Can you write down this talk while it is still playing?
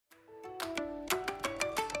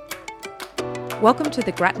Welcome to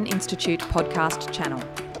the Grattan Institute podcast channel.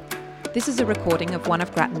 This is a recording of one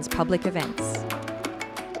of Grattan's public events.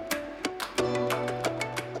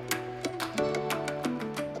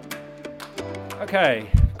 Okay,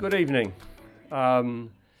 good evening.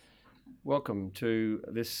 Welcome to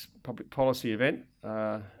this public policy event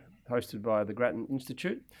hosted by the Grattan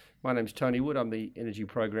Institute. My name's Tony Wood, I'm the Energy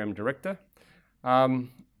Program Director, and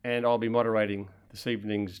I'll be moderating this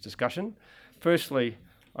evening's discussion. Firstly,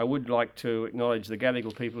 I would like to acknowledge the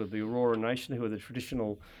Gadigal people of the Aurora Nation, who are the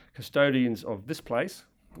traditional custodians of this place,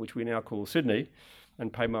 which we now call Sydney,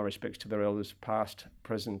 and pay my respects to their elders past,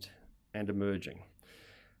 present and emerging.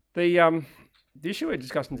 The issue we're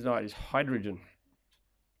discussing tonight is hydrogen.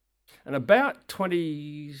 And about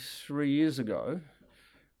 23 years ago,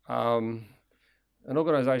 an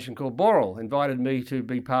organisation called Boral invited me to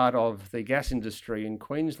be part of the gas industry in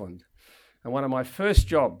Queensland. And one of my first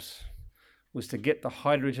jobs was to get the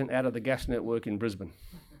hydrogen out of the gas network in Brisbane.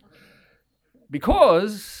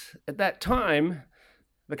 Because at that time,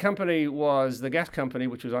 the gas company,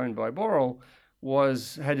 which was owned by Boral,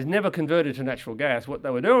 had never converted to natural gas. What they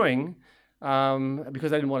were doing,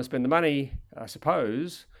 because they didn't want to spend the money, I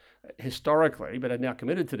suppose, historically, but had now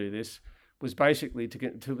committed to do this, was basically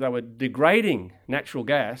they were degrading natural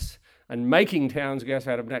gas and making towns gas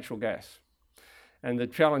out of natural gas. And the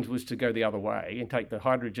challenge was to go the other way and take the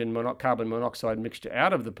hydrogen carbon monoxide mixture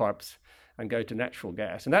out of the pipes and go to natural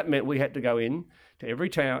gas. And that meant we had to go in to every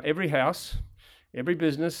town, every house, every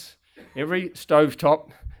business, every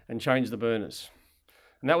stovetop and change the burners.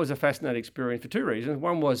 And that was a fascinating experience for two reasons.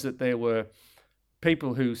 One was that there were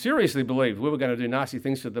people who seriously believed we were going to do nasty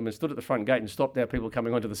things to them and stood at the front gate and stopped our people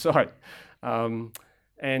coming onto the site. And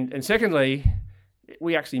secondly,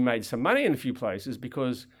 we actually made some money in a few places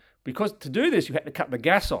because to do this, you had to cut the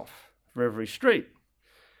gas off for every street.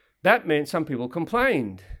 That meant some people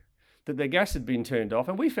complained that their gas had been turned off,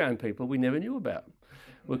 and we found people we never knew about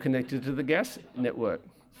were connected to the gas network.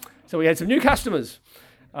 So we had some new customers.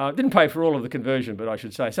 Didn't pay for all of the conversion, but I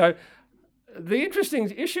should say. So the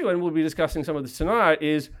interesting issue, and we'll be discussing some of this tonight,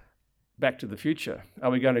 is back to the future.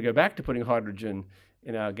 Are we going to go back to putting hydrogen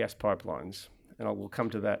in our gas pipelines? And I will come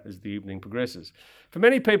to that as the evening progresses. For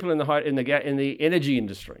many people in the energy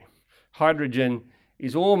industry, hydrogen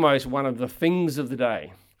is almost one of the things of the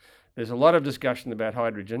day. There's a lot of discussion about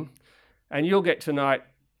hydrogen, and you'll get tonight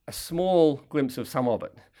a small glimpse of some of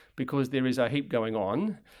it, because there is a heap going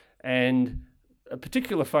on, and a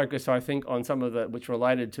particular focus, I think, on some of which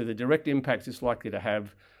related to the direct impacts it's likely to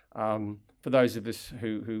have for those of us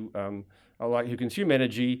who consume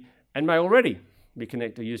energy and may already be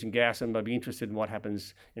connected using gas and may be interested in what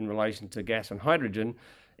happens in relation to gas and hydrogen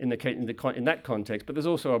in that context. But there's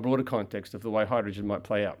also a broader context of the way hydrogen might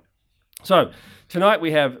play out. So tonight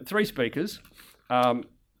we have three speakers.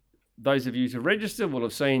 Those of you who register will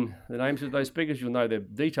have seen the names of those speakers. You'll know their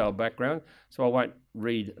detailed background, so I won't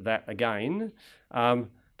read that again.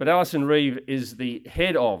 But Alison Reeve is the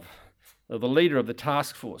head of, or the leader of the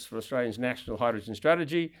task force for Australia's National Hydrogen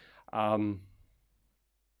Strategy.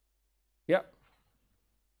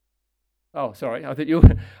 Oh, sorry, I thought you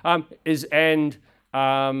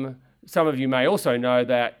some of you may also know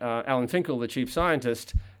that Alan Finkel, the chief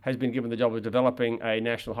scientist, has been given the job of developing a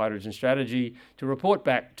national hydrogen strategy to report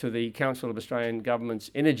back to the Council of Australian Government's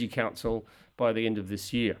Energy Council by the end of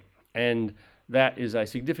this year. And that is a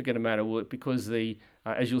significant amount of work because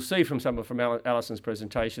as you'll see from Alison's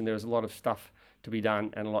presentation, there is a lot of stuff to be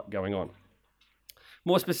done and a lot going on.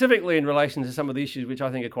 More specifically in relation to some of the issues which I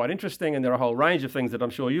think are quite interesting, and there are a whole range of things that I'm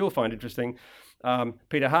sure you'll find interesting.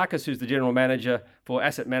 Peter Harcus, who's the General Manager for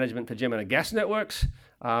Asset Management for Jemena Gas Networks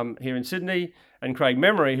here in Sydney, and Craig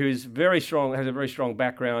Memery, who has a very strong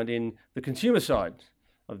background in the consumer side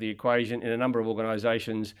of the equation in a number of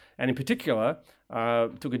organisations, and in particular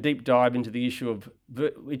took a deep dive into the issue of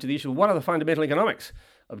what are the fundamental economics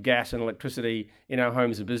of gas and electricity in our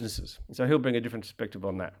homes and businesses. And so he'll bring a different perspective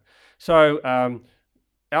on that. So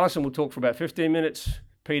Alison will talk for about 15 minutes,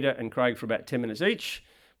 Peter and Craig for about 10 minutes each.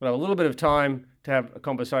 We'll have a little bit of time to have a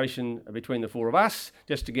conversation between the four of us,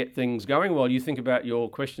 just to get things going while you think about your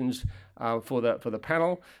questions for the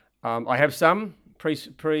panel. I have some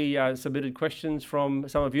pre-submitted questions from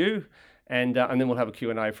some of you, and then we'll have a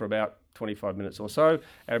Q&A for about 25 minutes or so.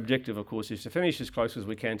 Our objective, of course, is to finish as close as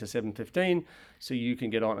we can to 7:15, so you can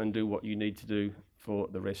get on and do what you need to do for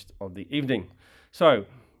the rest of the evening. So,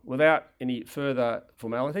 without any further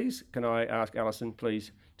formalities, can I ask Alison,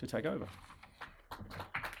 please, to take over?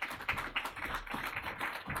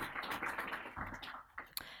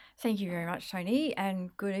 Thank you very much, Tony,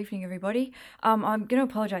 and good evening, everybody. I'm going to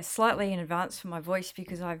apologise slightly in advance for my voice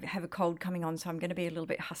because I have a cold coming on, so I'm going to be a little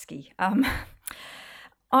bit husky. I'm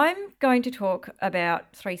going to talk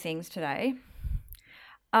about three things today.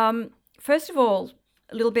 First of all,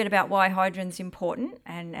 a little bit about why hydrogen's important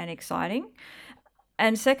and exciting.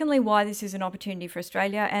 And secondly, why this is an opportunity for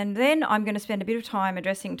Australia. And then I'm going to spend a bit of time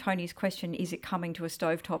addressing Tony's question, is it coming to a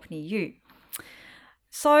stovetop near you?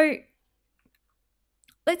 So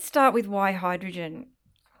let's start with why hydrogen.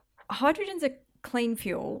 Hydrogen's a clean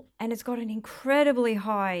fuel and it's got an incredibly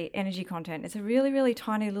high energy content. It's a really, really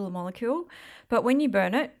tiny little molecule, but when you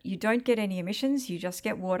burn it, you don't get any emissions, you just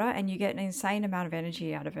get water and you get an insane amount of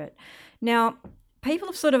energy out of it. Now, people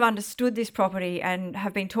have sort of understood this property and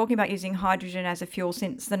have been talking about using hydrogen as a fuel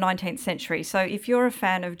since the 19th century. So if you're a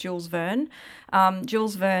fan of Jules Verne,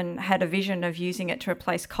 Jules Verne had a vision of using it to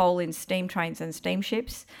replace coal in steam trains and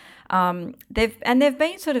steamships. There've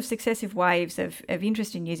been sort of successive waves of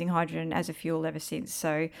interest in using hydrogen as a fuel ever since.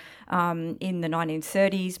 So in the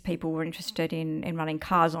 1930s, people were interested in running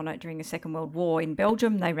cars on it during the Second World War. In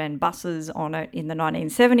Belgium, they ran buses on it. In the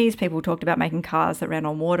 1970s, people talked about making cars that ran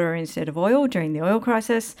on water instead of oil during the oil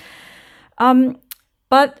crisis.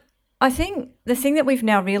 But I think the thing that we've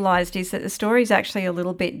now realised is that the story is actually a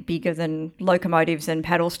little bit bigger than locomotives and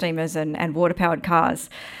paddle steamers and water-powered cars.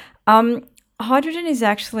 Hydrogen is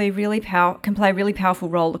actually can play a really powerful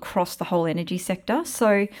role across the whole energy sector.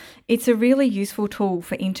 So it's a really useful tool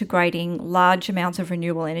for integrating large amounts of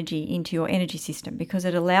renewable energy into your energy system because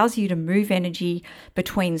it allows you to move energy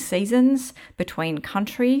between seasons, between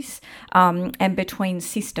countries, and between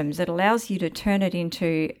systems. It allows you to turn it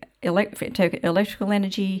into electrical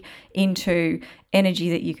energy, into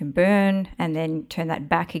energy that you can burn, and then turn that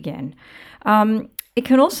back again. It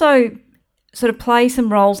can also sort of play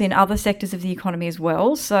some roles in other sectors of the economy as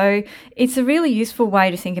well. So it's a really useful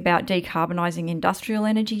way to think about decarbonising industrial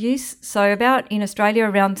energy use. So in Australia,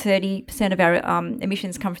 around 30% of our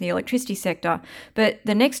emissions come from the electricity sector, but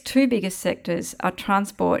the next two biggest sectors are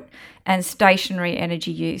transport and stationary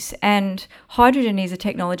energy use. And hydrogen is a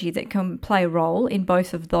technology that can play a role in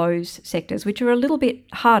both of those sectors, which are a little bit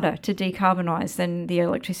harder to decarbonise than the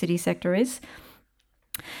electricity sector is.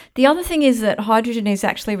 The other thing is that hydrogen is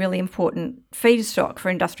actually a really important feedstock for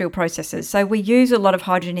industrial processes. So we use a lot of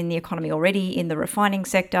hydrogen in the economy already in the refining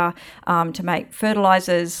sector to make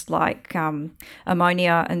fertilisers like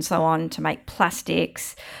ammonia and so on, to make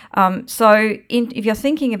plastics. If you're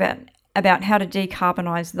thinking about how to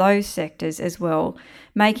decarbonise those sectors as well,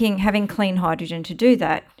 having clean hydrogen to do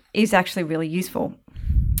that is actually really useful.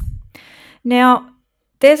 Now,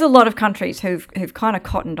 there's a lot of countries who've kind of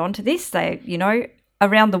cottoned onto this.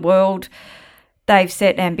 Around the world, they've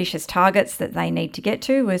set ambitious targets that they need to get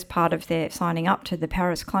to as part of their signing up to the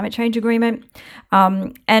Paris Climate Change Agreement.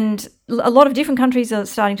 And a lot of different countries are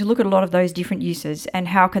starting to look at a lot of those different uses and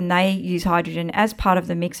how can they use hydrogen as part of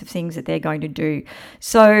the mix of things that they're going to do.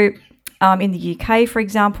 So in the UK, for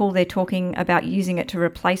example, they're talking about using it to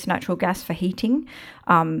replace natural gas for heating.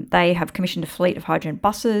 They have commissioned a fleet of hydrogen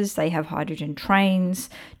buses. They have hydrogen trains.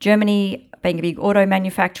 Germany, being a big auto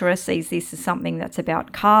manufacturer, sees this as something that's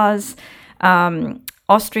about cars.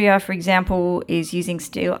 Austria, for example, is using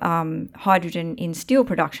hydrogen in steel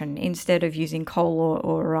production instead of using coal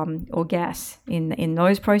or gas in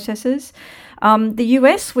those processes. The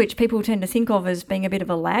US, which people tend to think of as being a bit of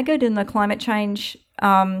a laggard in the climate change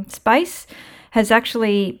space, has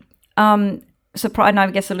actually, and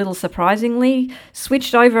I guess a little surprisingly,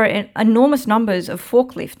 switched over enormous numbers of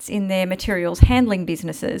forklifts in their materials handling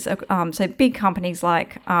businesses. So big companies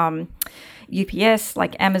like UPS,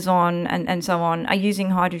 like Amazon and so on, are using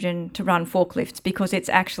hydrogen to run forklifts because it's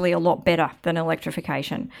actually a lot better than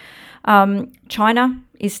electrification. China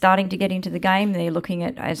is starting to get into the game. They're looking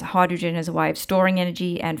at hydrogen as a way of storing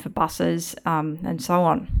energy and for buses and so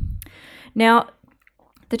on. Now,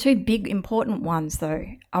 the two big important ones, though,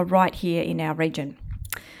 are right here in our region.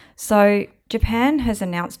 So Japan has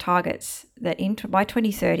announced targets that by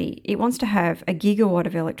 2030, it wants to have 1 gigawatt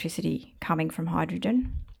of electricity coming from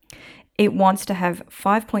hydrogen. It wants to have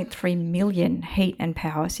 5.3 million heat and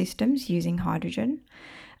power systems using hydrogen,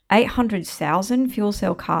 800,000 fuel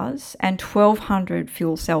cell cars, and 1,200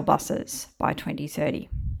 fuel cell buses by 2030.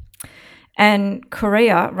 And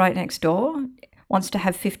Korea, right next door, wants to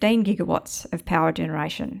have 15 gigawatts of power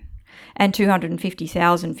generation and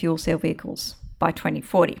 250,000 fuel cell vehicles by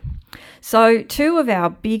 2040. So two of our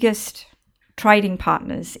biggest trading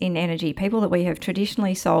partners in energy, people that we have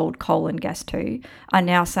traditionally sold coal and gas to, are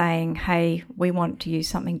now saying, hey, we want to use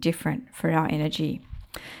something different for our energy.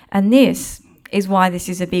 And this is why this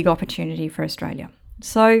is a big opportunity for Australia.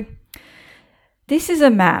 So This is a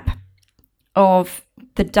map of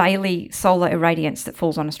the daily solar irradiance that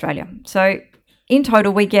falls on Australia. So in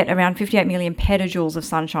total, we get around 58 million petajoules of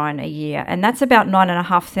sunshine a year, and that's about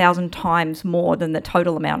 9,500 times more than the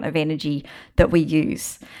total amount of energy that we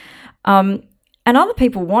use. And other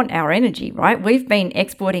people want our energy, right? We've been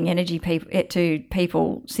exporting energy to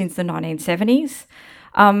people since the 1970s.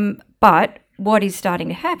 But what is starting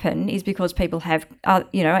to happen is because people have,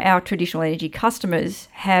 our traditional energy customers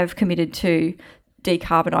have committed to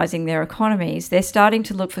decarbonising their economies, they're starting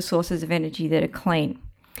to look for sources of energy that are clean.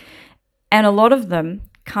 And a lot of them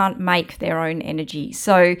can't make their own energy.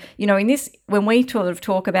 So, when we sort of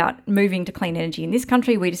talk about moving to clean energy in this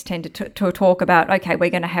country, we just tend to talk about, okay,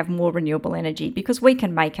 we're going to have more renewable energy because we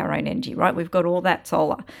can make our own energy, right? We've got all that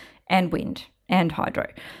solar and wind and hydro.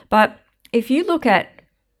 But if you look at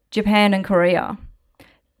Japan and Korea,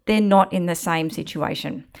 they're not in the same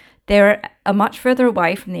situation. They're much further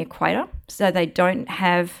away from the equator, so they don't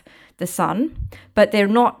have the sun, but they're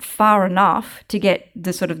not far enough to get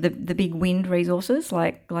the sort of the big wind resources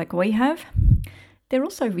like we have. They're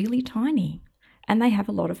also really tiny, and they have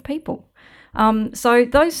a lot of people. So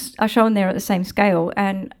those are shown there at the same scale,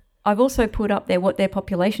 and I've also put up there what their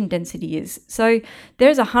population density is. So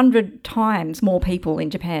there's 100 times more people in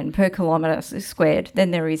Japan per kilometre squared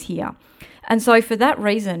than there is here. And so for that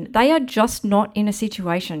reason, they are just not in a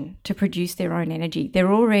situation to produce their own energy.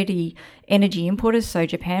 They're already energy importers. So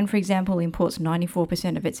Japan, for example, imports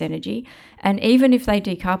 94% of its energy. And even if they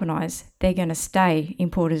decarbonise, they're going to stay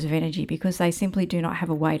importers of energy because they simply do not have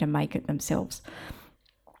a way to make it themselves.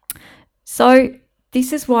 So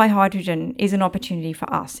this is why hydrogen is an opportunity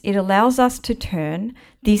for us. It allows us to turn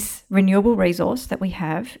this renewable resource that we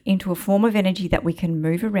have into a form of energy that we can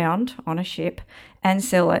move around on a ship and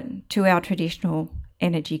sell it to our traditional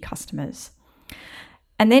energy customers.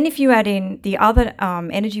 And then if you add in the other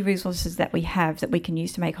energy resources that we have that we can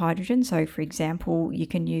use to make hydrogen, so for example, you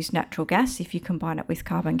can use natural gas if you combine it with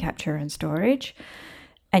carbon capture and storage.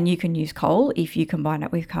 And you can use coal if you combine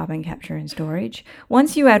it with carbon capture and storage.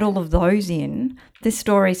 Once you add all of those in, this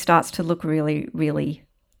story starts to look really, really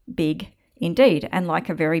big indeed, and like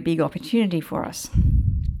a very big opportunity for us.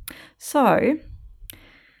 So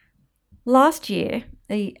last year,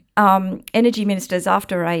 the energy ministers,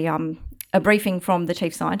 after a briefing from the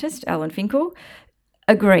chief scientist, Alan Finkel,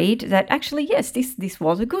 agreed that actually, yes, this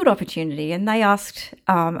was a good opportunity, and they asked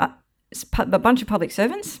a bunch of public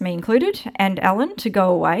servants, me included, and Alan, to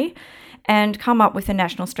go away and come up with a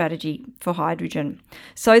national strategy for hydrogen.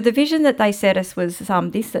 So the vision that they set us was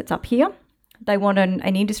this that's up here. They want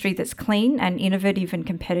an industry that's clean and innovative and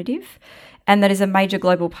competitive, and that is a major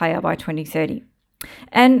global player by 2030.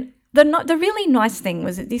 And the really nice thing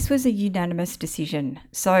was that this was a unanimous decision.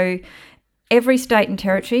 So every state and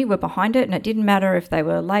territory were behind it, and it didn't matter if they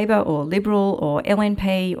were Labor or Liberal or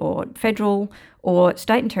LNP or federal or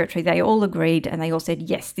state and territory. They all agreed, and they all said,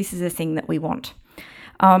 yes, this is the thing that we want.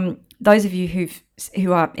 Those of you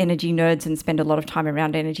who are energy nerds and spend a lot of time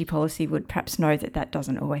around energy policy would perhaps know that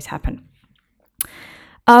doesn't always happen.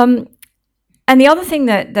 And the other thing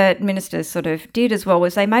that ministers sort of did as well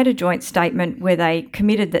was they made a joint statement where they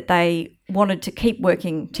committed that they wanted to keep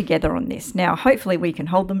working together on this. Now, hopefully we can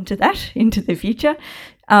hold them to that into the future.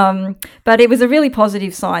 But it was a really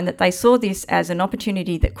positive sign that they saw this as an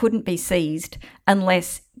opportunity that couldn't be seized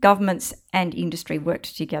unless governments and industry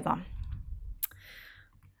worked together.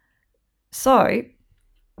 So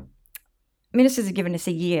ministers have given us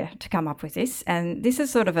a year to come up with this, and this is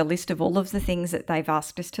sort of a list of all of the things that they've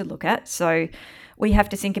asked us to look at. So we have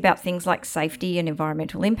to think about things like safety and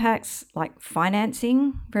environmental impacts, like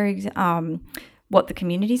financing, what the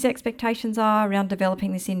community's expectations are around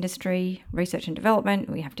developing this industry, research and development.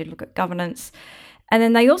 We have to look at governance. And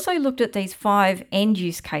then they also looked at these 5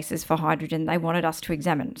 end-use cases for hydrogen they wanted us to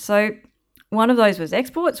examine. So one of those was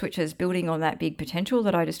exports, which is building on that big potential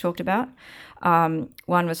that I just talked about. One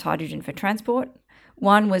was hydrogen for transport.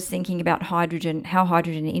 One was thinking about hydrogen, how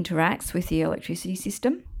hydrogen interacts with the electricity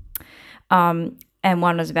system. And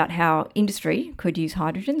one was about how industry could use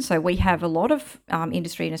hydrogen. So we have a lot of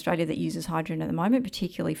industry in Australia that uses hydrogen at the moment,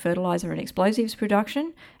 particularly fertiliser and explosives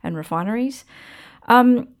production and refineries.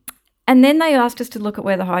 And then they asked us to look at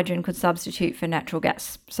whether hydrogen could substitute for natural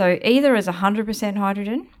gas. So either as 100%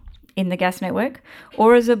 hydrogen in the gas network,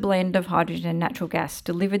 or as a blend of hydrogen and natural gas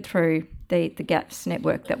delivered through the gas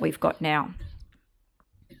network that we've got now.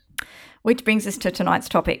 Which brings us to tonight's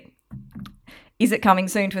topic. Is it coming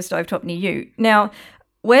soon to a stovetop near you? Now,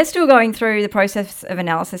 we're still going through the process of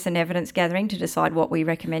analysis and evidence gathering to decide what we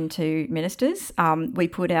recommend to ministers. We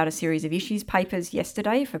put out a series of issues papers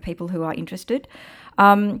yesterday for people who are interested.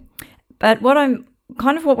 But what I'm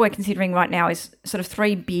kind of what we're considering right now is sort of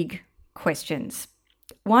three big questions.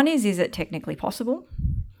 One is it technically possible?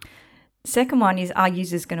 Second one is, are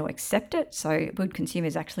users going to accept it? So would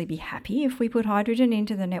consumers actually be happy if we put hydrogen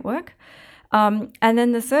into the network? And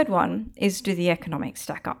then the third one is, do the economics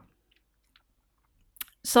stack up?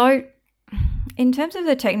 So in terms of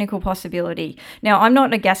the technical possibility, now I'm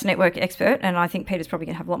not a gas network expert, and I think Peter's probably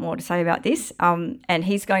going to have a lot more to say about this. And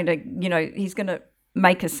he's going to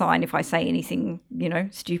make a sign if I say anything,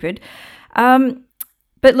 stupid.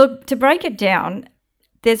 But look, to break it down,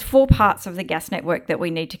 there's 4 parts of the gas network that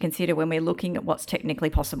we need to consider when we're looking at what's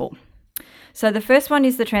technically possible. So the first one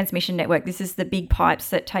is the transmission network. This is the big pipes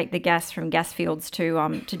that take the gas from gas fields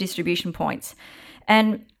to distribution points.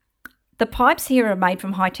 And the pipes here are made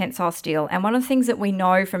from high tensile steel. And one of the things that we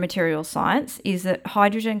know from materials science is that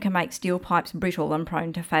hydrogen can make steel pipes brittle and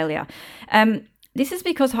prone to failure. This is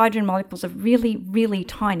because hydrogen molecules are really, really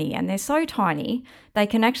tiny, and they're so tiny they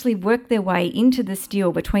can actually work their way into the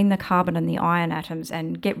steel between the carbon and the iron atoms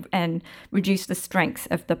and reduce the strength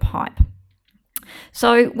of the pipe.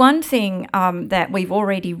 So one thing that we've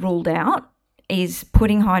already ruled out is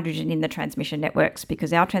putting hydrogen in the transmission networks,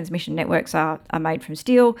 because our transmission networks are made from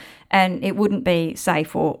steel and it wouldn't be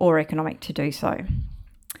safe or economic to do so.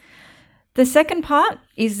 The second part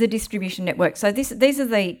is the distribution network. So these are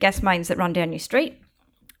the gas mains that run down your street.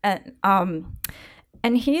 And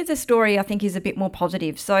here the story, I think, is a bit more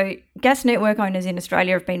positive. So gas network owners in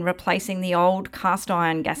Australia have been replacing the old cast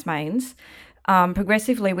iron gas mains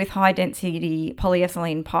progressively with high-density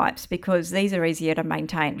polyethylene pipes, because these are easier to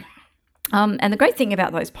maintain. And the great thing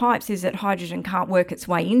about those pipes is that hydrogen can't work its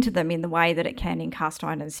way into them in the way that it can in cast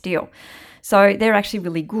iron and steel. So they're actually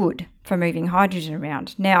really good for moving hydrogen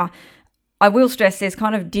around. Now, I will stress there's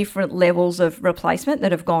kind of different levels of replacement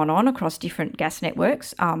that have gone on across different gas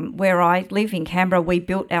networks. Where I live in Canberra, we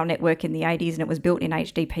built our network in the 80s and it was built in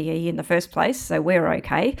HDPE in the first place, so we're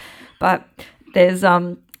okay. But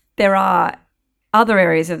there are other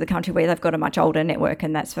areas of the country where they've got a much older network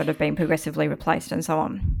and that's sort of been progressively replaced and so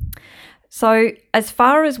on. So as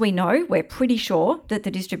far as we know, we're pretty sure that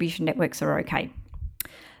the distribution networks are okay.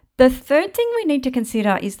 The third thing we need to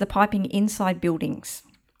consider is the piping inside buildings.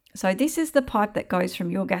 So this is the pipe that goes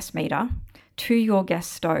from your gas meter to your gas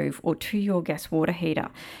stove or to your gas water heater.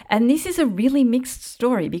 And this is a really mixed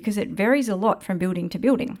story because it varies a lot from building to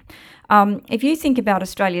building. If you think about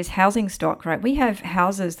Australia's housing stock, right, we have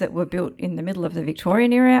houses that were built in the middle of the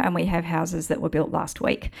Victorian era and we have houses that were built last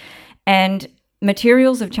week. And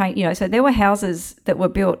materials have changed, so there were houses that were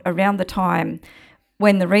built around the time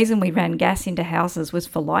when the reason we ran gas into houses was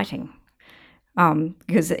for lighting.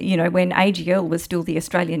 Because, when AGL was still the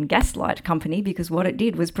Australian Gas Light Company, because what it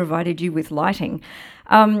did was provided you with lighting.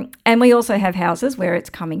 And we also have houses where it's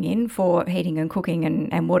coming in for heating and cooking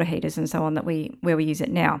and water heaters and so on where we use it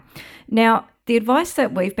now. Now, the advice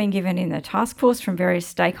that we've been given in the task force from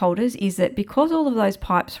various stakeholders is that because all of those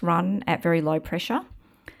pipes run at very low pressure,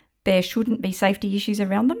 there shouldn't be safety issues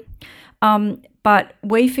around them. But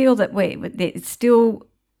we feel that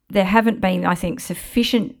there haven't been, I think,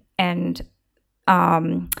 sufficient and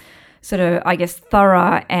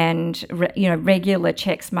thorough and regular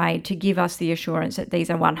checks made to give us the assurance that these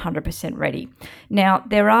are 100% ready. Now,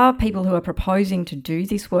 there are people who are proposing to do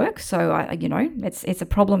this work, so it's a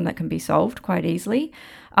problem that can be solved quite easily.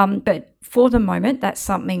 But for the moment, that's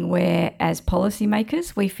something where, as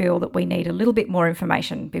policymakers, we feel that we need a little bit more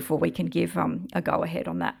information before we can give a go ahead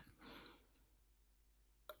on that.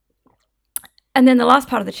 And then the last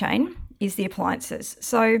part of the chain is the appliances.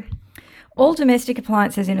 So all domestic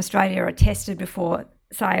appliances in Australia are tested before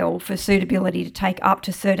sale for suitability to take up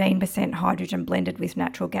to 13% hydrogen blended with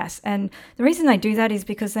natural gas. And the reason they do that is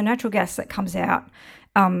because the natural gas that comes out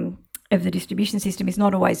of the distribution system is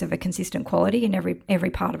not always of a consistent quality in every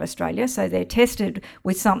part of Australia. So they're tested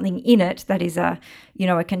with something in it that is a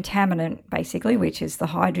contaminant, basically, which is the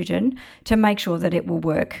hydrogen, to make sure that it will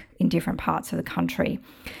work in different parts of the country.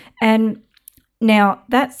 And now,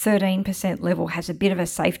 that 13% level has a bit of a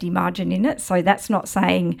safety margin in it. So that's not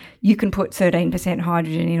saying you can put 13%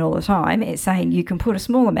 hydrogen in all the time. It's saying you can put a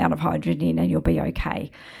small amount of hydrogen in and you'll be okay.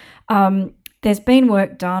 There's been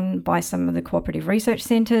work done by some of the cooperative research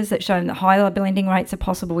centres that show that higher blending rates are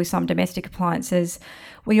possible with some domestic appliances.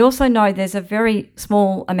 We also know there's a very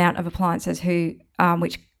small amount of appliances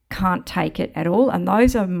which can't take it at all. And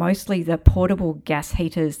those are mostly the portable gas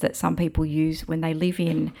heaters that some people use when they live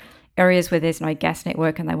in areas where there's no gas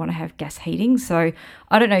network and they want to have gas heating. So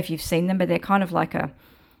I don't know if you've seen them, but they're kind of like a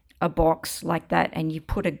box like that, and you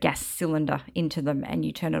put a gas cylinder into them and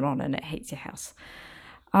you turn it on and it heats your house.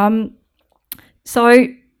 So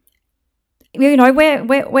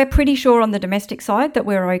we're pretty sure on the domestic side that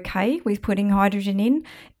we're okay with putting hydrogen in.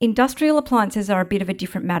 Industrial appliances are a bit of a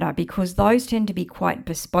different matter because those tend to be quite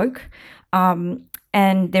bespoke.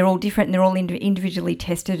 And they're all different and they're all individually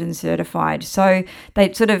tested and certified. So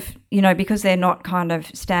they sort of, because they're not kind of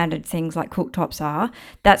standard things like cooktops are,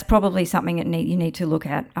 that's probably something that you need to look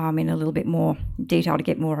at in a little bit more detail to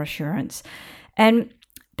get more assurance. And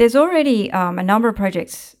there's already a number of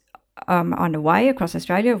projects underway across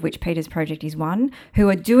Australia, of which Peter's project is one, who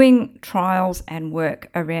are doing trials and work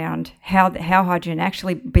around how hydrogen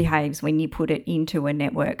actually behaves when you put it into a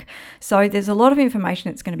network. So there's a lot of information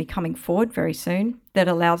that's going to be coming forward very soon that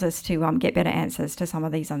allows us to get better answers to some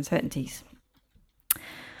of these uncertainties.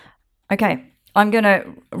 Okay, I'm going to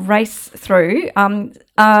race through.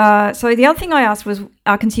 So the other thing I asked was,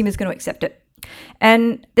 are consumers going to accept it?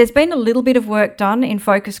 And there's been a little bit of work done in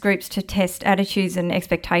focus groups to test attitudes and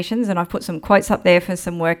expectations, and I've put some quotes up there for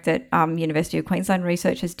some work that University of Queensland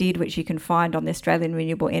researchers did, which you can find on the Australian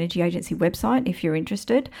Renewable Energy Agency website if you're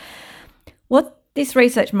interested. What this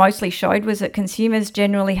research mostly showed was that consumers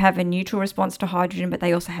generally have a neutral response to hydrogen, but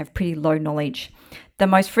they also have pretty low knowledge. The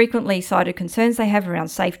most frequently cited concerns they have around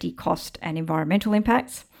safety, cost, and environmental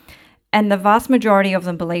impacts. And the vast majority of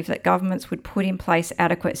them believe that governments would put in place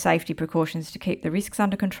adequate safety precautions to keep the risks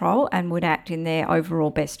under control and would act in their overall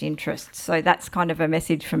best interests. So that's kind of a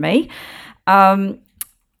message for me. I'll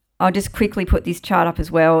just quickly put this chart up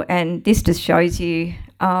as well. And this just shows you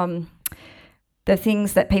the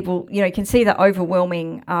things that people, can see the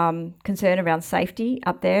overwhelming concern around safety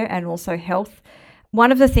up there and also health.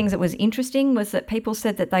 One of the things that was interesting was that people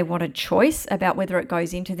said that they wanted choice about whether it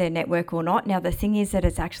goes into their network or not. Now, the thing is that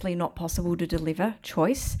it's actually not possible to deliver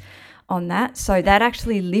choice on that. So that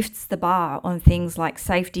actually lifts the bar on things like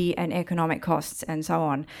safety and economic costs and so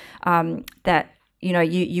on, that,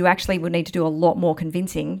 you actually would need to do a lot more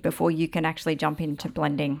convincing before you can actually jump into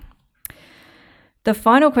blending. The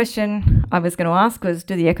final question I was going to ask was,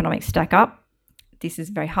 do the economics stack up? This is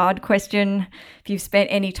a very hard question. If you've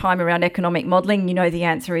spent any time around economic modelling, you know the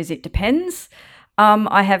answer is it depends.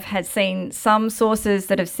 I have seen some sources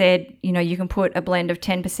that have said, you can put a blend of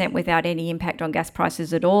 10% without any impact on gas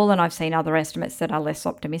prices at all, and I've seen other estimates that are less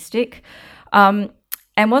optimistic.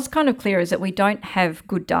 And what's kind of clear is that we don't have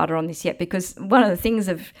good data on this yet, because one of the things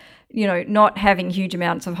of not having huge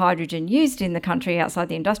amounts of hydrogen used in the country outside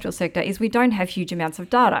the industrial sector is we don't have huge amounts of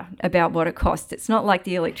data about what it costs. It's not like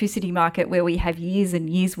the electricity market where we have years and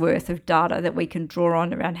years worth of data that we can draw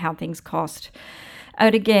on around how things cost.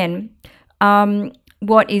 And again,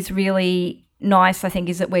 what is really nice, I think,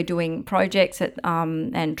 is that we're doing projects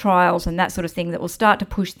and trials and that sort of thing that will start to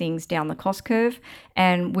push things down the cost curve,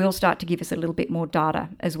 and will start to give us a little bit more data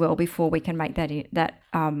as well before we can make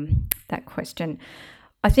that question.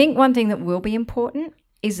 I think one thing that will be important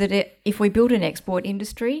is that if we build an export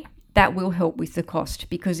industry, that will help with the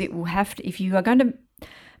cost, because it will have to, if you are going to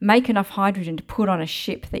make enough hydrogen to put on a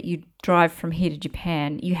ship that you drive from here to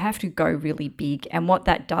Japan, you have to go really big. And what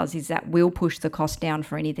that does is that will push the cost down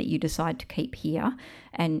for any that you decide to keep here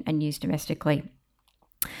and use domestically.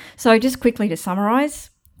 So just quickly to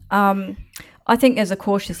summarise, I think there's a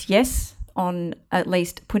cautious yes on at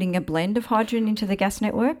least putting a blend of hydrogen into the gas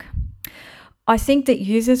network. I think that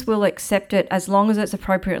users will accept it as long as it's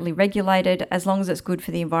appropriately regulated, as long as it's good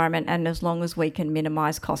for the environment, and as long as we can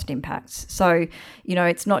minimise cost impacts. So,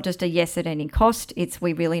 it's not just a yes at any cost. It's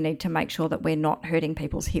we really need to make sure that we're not hurting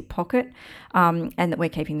people's hip pocket and that we're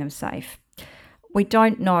keeping them safe. We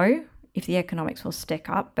don't know if the economics will stack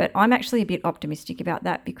up, but I'm actually a bit optimistic about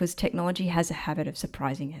that because technology has a habit of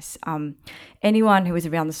surprising us. Anyone who was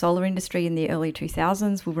around the solar industry in the early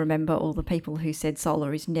 2000s will remember all the people who said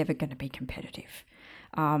solar is never going to be competitive.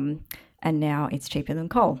 And now it's cheaper than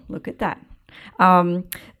coal. Look at that.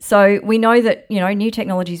 So we know that, new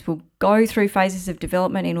technologies will go through phases of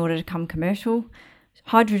development in order to become commercial.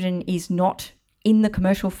 Hydrogen is not in the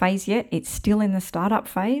commercial phase yet. It's still in the startup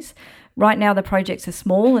phase. Right now, the projects are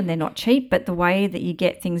small and they're not cheap, but the way that you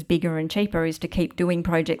get things bigger and cheaper is to keep doing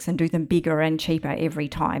projects and do them bigger and cheaper every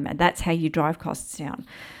time. And that's how you drive costs down.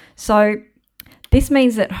 So this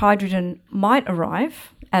means that hydrogen might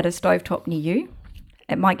arrive at a stovetop near you.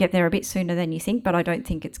 It might get there a bit sooner than you think, but I don't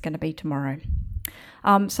think it's going to be tomorrow.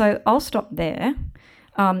 So I'll stop there.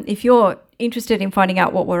 If you're interested in finding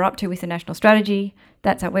out what we're up to with the national strategy,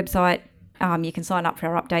 that's our website. You can sign up for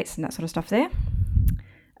our updates and that sort of stuff there.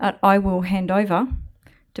 I will hand over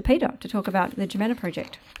to Peter to talk about the Jemena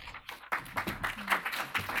project.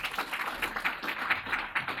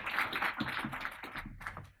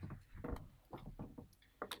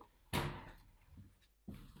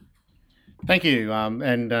 Thank you,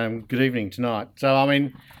 and good evening tonight.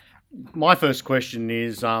 So, my first question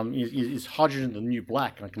is hydrogen the new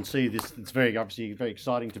black? I can see this. It's obviously very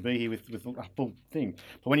exciting to be here with a full thing.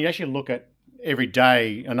 But when you actually look at every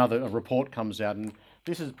day, a report comes out, and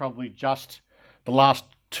this is probably just the last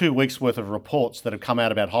 2 weeks worth of reports that have come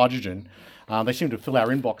out about hydrogen. They seem to fill our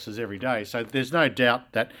inboxes every day. So there's no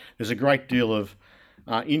doubt that there's a great deal of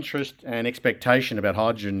interest and expectation about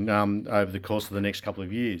hydrogen over the course of the next couple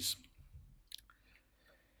of years.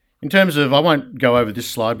 In terms of, I won't go over this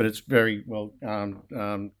slide, but it's very well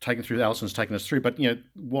taken through. Alison's taken us through. But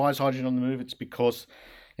why is hydrogen on the move? It's because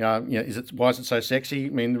why is it so sexy? I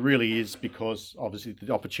mean, it really is because obviously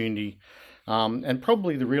the opportunity and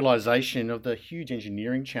probably the realisation of the huge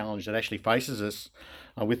engineering challenge that actually faces us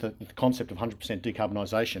with the concept of 100%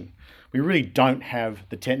 decarbonisation. We really don't have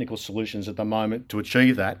the technical solutions at the moment to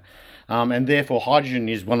achieve that. And therefore, hydrogen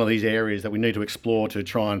is one of these areas that we need to explore to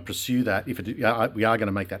try and pursue that if we are going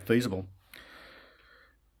to make that feasible.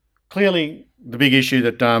 Clearly, the big issue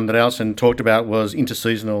that Alison talked about was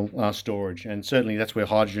interseasonal storage, and certainly that's where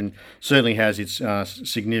hydrogen certainly has its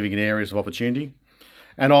significant areas of opportunity.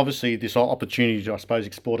 And obviously, this opportunity to, I suppose,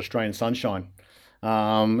 export Australian sunshine.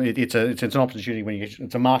 It's an opportunity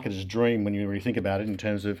it's a marketer's dream when you really think about it in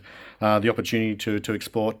terms of the opportunity to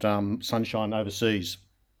export sunshine overseas.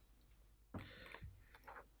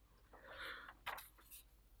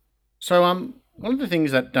 So one of the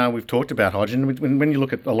things that we've talked about hydrogen, when you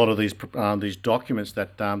look at a lot of these documents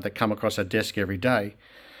that come across our desk every day,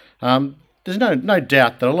 there's no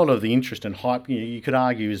doubt that a lot of the interest and hype, you could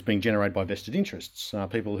argue, is being generated by vested interests,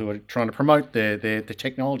 people who are trying to promote their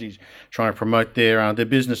technologies, trying to promote their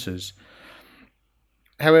businesses.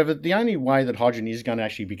 However, the only way that hydrogen is going to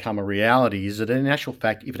actually become a reality is that in actual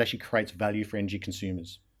fact, if it actually creates value for energy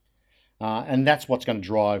consumers. And that's what's going to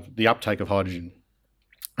drive the uptake of hydrogen.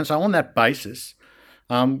 And so on that basis,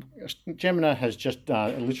 Jemena has just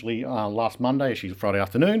literally last Monday, actually Friday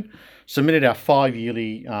afternoon, submitted our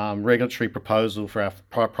 5-yearly regulatory proposal for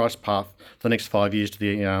our price path for the next 5 years to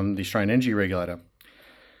the Australian Energy Regulator.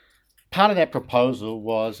 Part of that proposal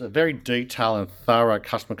was a very detailed and thorough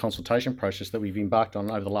customer consultation process that we've embarked on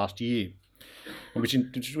over the last year, which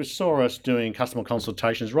saw us doing customer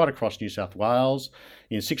consultations right across New South Wales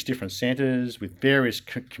in 6 different centres with various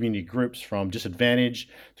community groups, from disadvantaged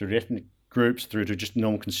through to ethnic groups through to just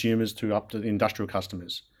normal consumers to up to industrial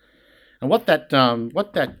customers. And what that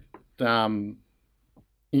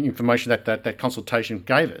information that consultation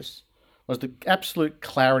gave us was the absolute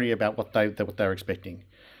clarity about what they were expecting.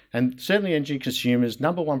 And certainly energy consumers'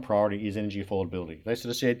 number one priority is energy affordability. They sort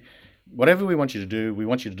of said, whatever we want you to do, we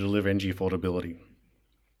want you to deliver energy affordability.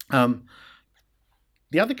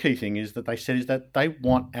 The other key thing is that they said is that they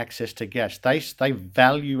want access to gas. They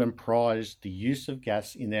value and prize the use of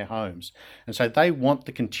gas in their homes. And so they want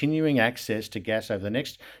the continuing access to gas over the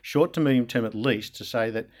next short to medium term at least, to say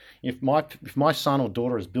that if my son or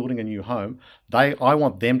daughter is building a new home, I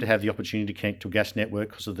want them to have the opportunity to connect to a gas network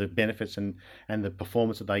because of the benefits and the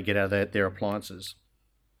performance that they get out of their appliances.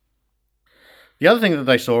 The other thing that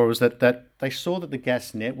they saw was that they saw that the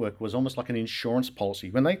gas network was almost like an insurance policy.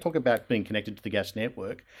 When they talk about being connected to the gas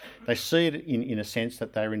network, they see it in a sense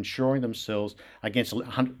that they're insuring themselves against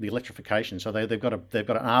the electrification. So they've got an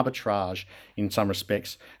arbitrage in some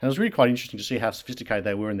respects. And it was really quite interesting to see how sophisticated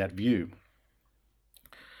they were in that view.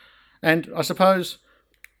 And I suppose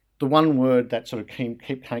the one word that sort of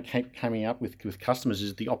kept coming up with customers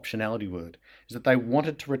is the optionality word, is that they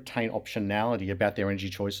wanted to retain optionality about their energy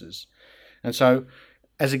choices. And so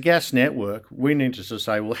as a gas network, we need to sort of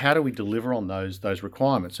say, well, how do we deliver on those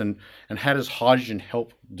requirements? And how does hydrogen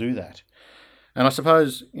help do that? And I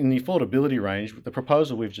suppose in the affordability range, the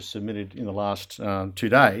proposal we've just submitted in the last 2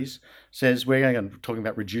 days says we're going to be talking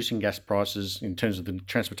about reducing gas prices in terms of the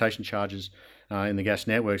transportation charges in the gas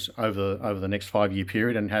networks over the next 5-year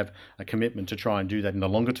period, and have a commitment to try and do that in the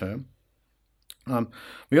longer term.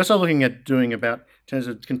 We're also looking at doing about in terms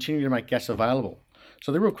of continuing to make gas available.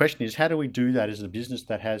 So the real question is, how do we do that as a business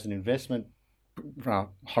that has an investment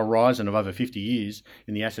horizon of over 50 years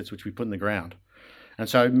in the assets which we put in the ground? And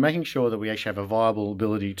so making sure that we actually have a viable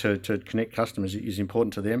ability to connect customers is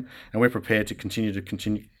important to them, and we're prepared to continue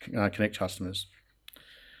connect customers.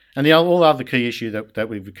 And all other key issue that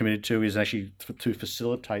we've committed to is actually to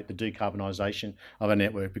facilitate the decarbonisation of our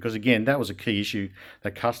network, because again, that was a key issue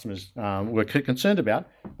that customers were concerned about,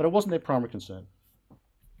 but it wasn't their primary concern.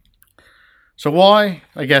 So why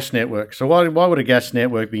a gas network? So why would a gas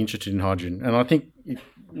network be interested in hydrogen? And I think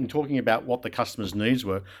in talking about what the customer's needs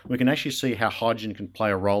were, we can actually see how hydrogen can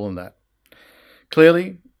play a role in that.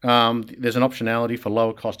 Clearly, there's an optionality for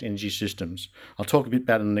lower cost energy systems. I'll talk a bit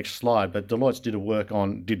about it in the next slide, but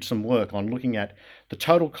Deloitte did some work on looking at the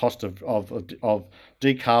total cost of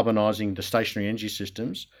decarbonising the stationary energy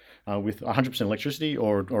systems with 100% electricity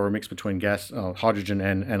or a mix between gas, hydrogen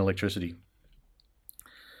and electricity.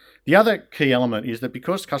 The other key element is that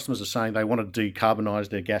because customers are saying they want to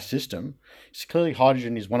decarbonise their gas system, it's clearly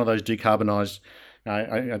hydrogen is one of those decarbonised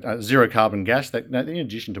zero carbon gas that, in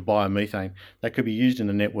addition to biomethane, that could be used in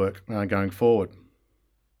the network going forward.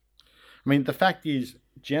 I mean, the fact is,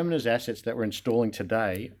 Jemena's assets that we're installing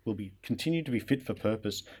today will continue to be fit for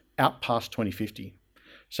purpose out past 2050.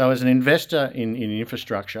 So, as an investor in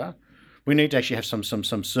infrastructure, we need to actually have some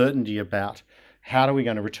certainty about how are we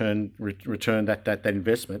going to return that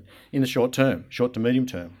investment in the short to medium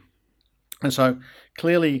term. And so,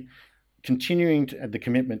 clearly, continuing the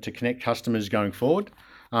commitment to connect customers going forward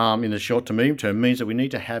in the short to medium term means that we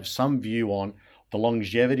need to have some view on the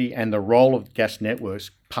longevity and the role of gas networks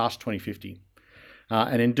past 2050.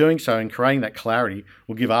 And in doing so, in creating that clarity,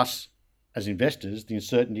 will give us as investors the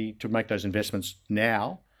certainty to make those investments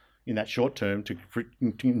now in that short term to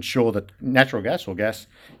ensure that natural gas or gas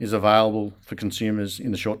is available for consumers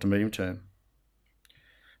in the short to medium term.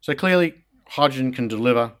 So clearly, hydrogen can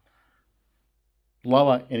deliver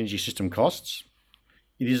lower energy system costs.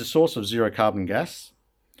 It is a source of zero carbon gas.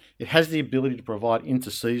 It has the ability to provide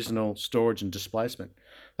interseasonal storage and displacement.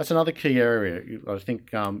 That's another key area I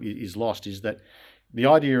think is lost, is that the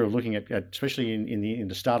idea of looking at especially in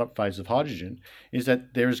the startup phase of hydrogen, is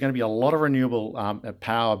that there is going to be a lot of renewable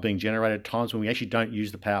power being generated at times when we actually don't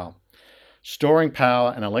use the power. Storing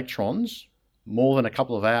power and electrons more than a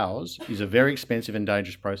couple of hours is a very expensive and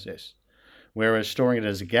dangerous process. Whereas storing it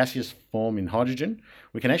as a gaseous form in hydrogen,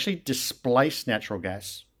 we can actually displace natural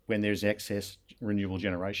gas when there's excess renewable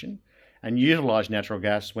generation, and utilise natural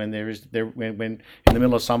gas when when in the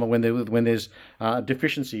middle of summer when there's a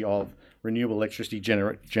deficiency of renewable electricity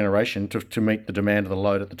generation to meet the demand of the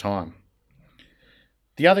load at the time.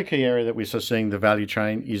 The other key area that we're seeing the value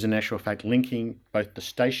chain is in actual fact linking both the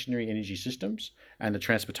stationary energy systems and the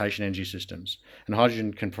transportation energy systems, and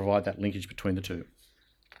hydrogen can provide that linkage between the two.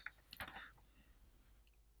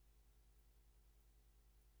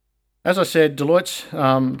 As I said,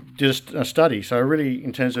 Deloitte did a study. So really,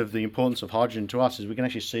 in terms of the importance of hydrogen to us, is we can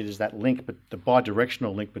actually see there's that link, but the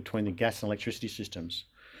bi-directional link between the gas and electricity systems.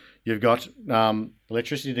 You've got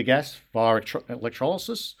electricity to gas via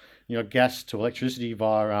electrolysis. You've got gas to electricity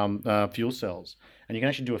via fuel cells. And you can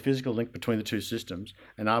actually do a physical link between the two systems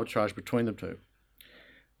and arbitrage between the two.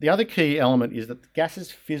 The other key element is that the gas's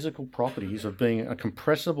physical properties of being a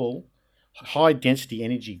compressible, high-density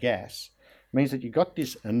energy gas means that you've got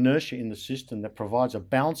this inertia in the system that provides a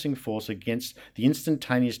balancing force against the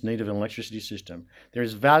instantaneous need of an electricity system. There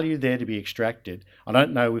is value there to be extracted. I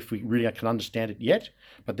don't know if we really can understand it yet,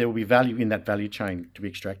 but there will be value in that value chain to be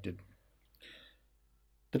extracted.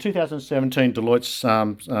 The 2017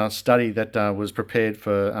 Deloitte study that was prepared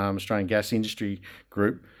for Australian Gas Industry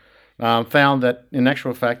Group found that, in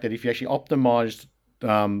actual fact, that if you actually optimised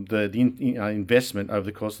the investment over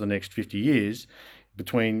the course of the next 50 years,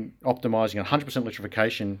 between optimising 100%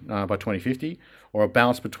 electrification by 2050 or a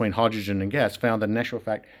balance between hydrogen and gas, found that in actual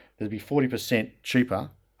fact there'd be 40% cheaper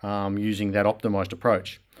using that optimised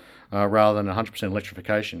approach rather than 100%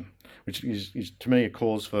 electrification, which is to me a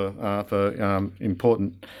cause for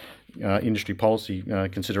important industry policy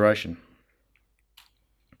consideration.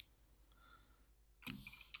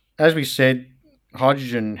 As we said,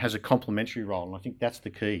 hydrogen has a complementary role, and I think that's the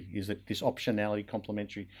key, is that this optionality,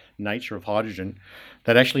 complementary nature of hydrogen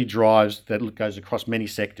that actually goes across many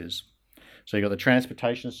sectors. So you've got the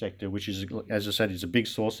transportation sector, which is, as I said, is a big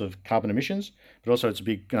source of carbon emissions, but also it's a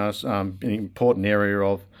big, important area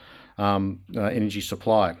of energy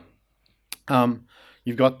supply.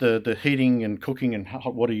 You've got the heating and cooking and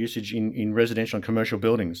hot water usage in residential and commercial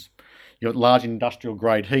buildings. You've got large industrial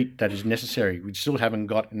grade heat that is necessary. We still haven't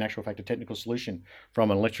got, in actual fact, a technical solution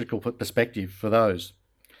from an electrical perspective for those.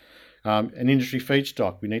 An industry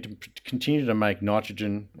feedstock. We need to continue to make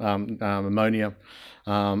nitrogen, ammonia,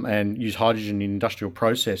 and use hydrogen in industrial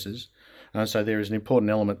processes. So there is an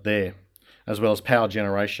important element there, as well as power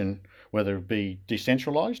generation, whether it be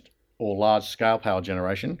decentralised or large-scale power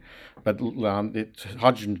generation. But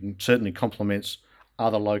hydrogen certainly complements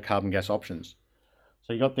other low-carbon gas options.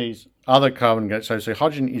 So you've got these other carbon gas. So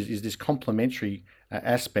hydrogen is this complementary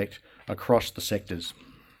aspect across the sectors.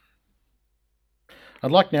 I'd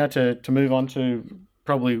like now to move on to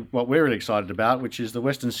probably what we're really excited about, which is the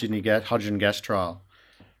Western Sydney Hydrogen Gas Trial.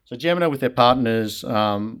 So Jemena, with their partners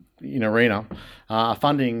in ARENA, are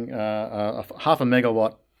funding a 0.5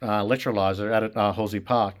 megawatt electrolyser out at Horsley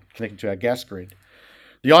Park, connected to our gas grid.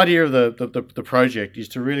 The idea of the project is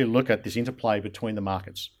to really look at this interplay between the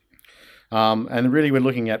markets. And really we're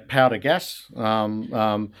looking at power to gas.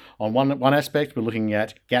 On one aspect, we're looking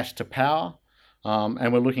at gas to power,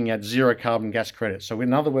 and we're looking at zero carbon gas credits. So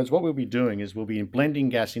in other words, what we'll be doing is we'll be blending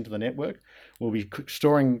gas into the network. We'll be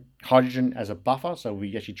storing hydrogen as a buffer. So we'll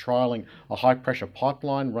be actually trialling a high pressure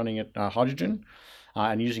pipeline running at hydrogen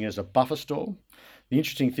and using it as a buffer store. The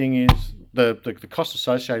interesting thing is the cost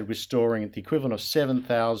associated with storing the equivalent of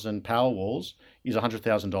 7,000 power walls is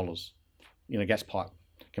 $100,000 in a gas pipe,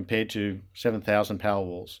 compared to 7,000 power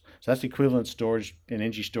walls. So that's the equivalent storage and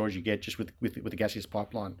energy storage you get just with the gaseous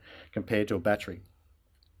pipeline compared to a battery.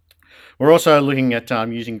 We're also looking at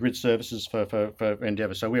using grid services for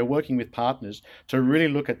Endeavour. So we're working with partners to really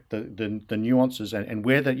look at the nuances and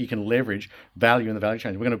where that you can leverage value in the value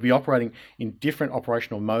chain. We're going to be operating in different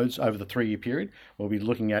operational modes over the 3-year period. We'll be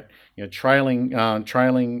looking at trailing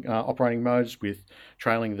operating modes with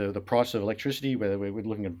trailing the price of electricity, whether we're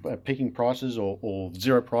looking at peaking prices or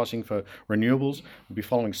zero pricing for renewables. We'll be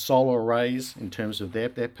following solar arrays in terms of their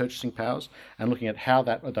purchasing powers and looking at how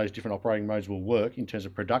those different operating modes will work in terms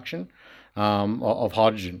of production of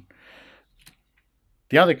hydrogen.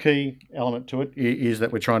 The other key element to it is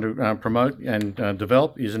that we're trying to promote and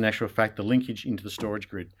develop is, in actual fact, the linkage into the storage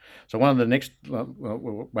grid. So one of the next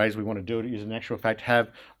ways we want to do it is, in actual fact,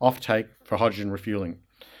 have offtake for hydrogen refuelling.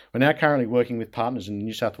 We're now currently working with partners in the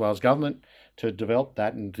New South Wales government to develop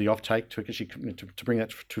that and the offtake to bring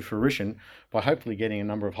that to fruition by hopefully getting a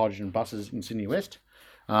number of hydrogen buses in Sydney West.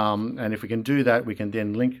 And if we can do that, we can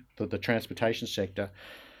then link the transportation sector.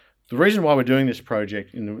 The reason why we're doing this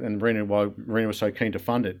project and why Marina was so keen to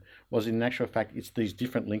fund it was, in actual fact, it's these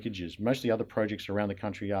different linkages. Most of the other projects around the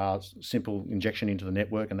country are simple injection into the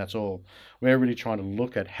network and that's all. We're really trying to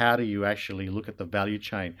look at how do you actually look at the value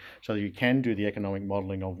chain so that you can do the economic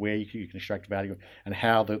modelling of where you can extract value and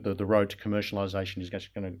how the road to commercialisation is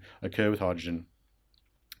actually going to occur with hydrogen.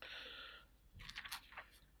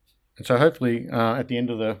 And so hopefully at the end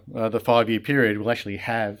of the 5-year period, we'll actually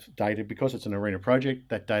have data, because it's an ARENA project,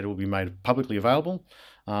 that data will be made publicly available,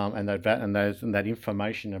 and that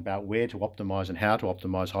information about where to optimise and how to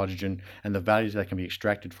optimise hydrogen and the values that can be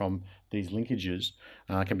extracted from these linkages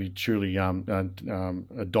can be truly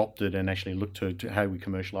adopted and actually look to how we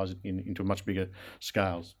commercialise it into much bigger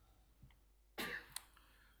scales.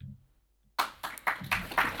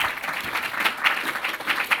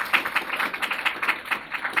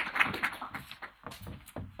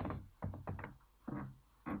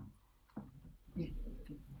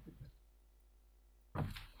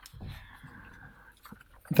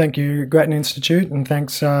 Thank you, Grattan Institute, and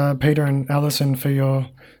thanks Peter and Alison for your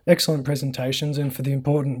excellent presentations and for the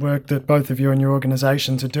important work that both of you and your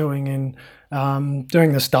organisations are doing in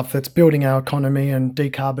doing the stuff that's building our economy and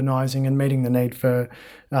decarbonising and meeting the need for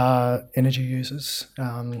energy users,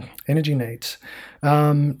 energy needs.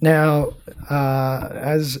 Now,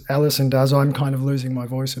 as Alison does, I'm kind of losing my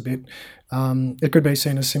voice a bit. It could be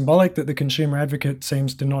seen as symbolic that the consumer advocate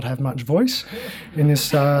seems to not have much voice in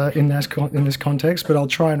this context, but I'll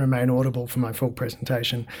try and remain audible for my full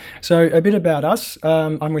presentation. So a bit about us.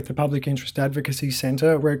 I'm with the Public Interest Advocacy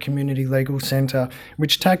Centre. We're a community legal centre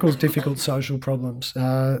which tackles difficult social problems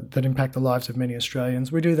that impact the lives of many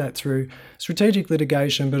Australians. We do that through strategic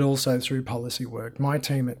litigation, but also through policy work. My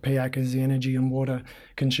team at PIAC is the Energy and Water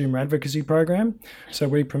Consumer Advocacy Program. So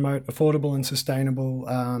we promote affordable and sustainable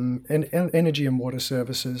energy and water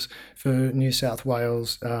services for New South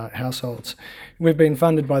Wales households. We've been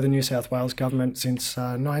funded by the New South Wales government since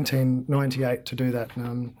 1998 to do that.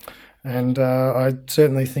 And I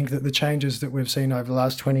certainly think that the changes that we've seen over the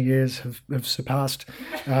last 20 years have surpassed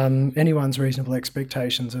anyone's reasonable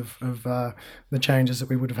expectations of the changes that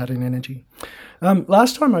we would have had in energy.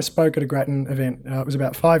 Last time I spoke at a Grattan event, it was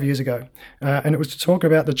about 5 years ago, and it was to talk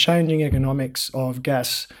about the changing economics of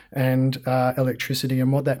gas and electricity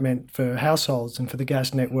and what that meant for households and for the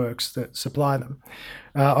gas networks that supply them.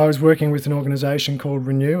 I was working with an organisation called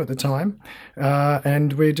Renew at the time,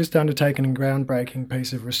 and we'd just undertaken a groundbreaking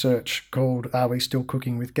piece of research called Are We Still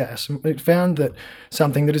Cooking with Gas? And it found that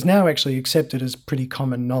something that is now actually accepted as pretty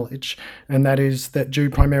common knowledge, and that is that due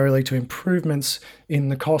primarily to improvements in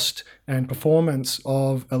the cost and performance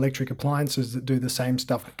of electric appliances that do the same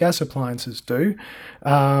stuff that gas appliances do.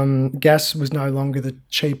 Gas was no longer the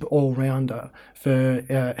cheap all-rounder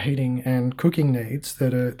for heating and cooking needs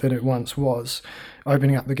that it once was.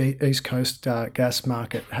 Opening up the East Coast gas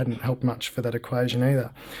market hadn't helped much for that equation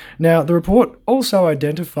either. Now, the report also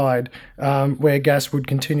identified where gas would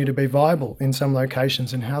continue to be viable in some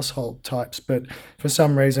locations and household types, but for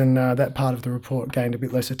some reason that part of the report gained a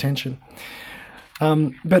bit less attention.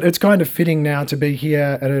 But it's kind of fitting now to be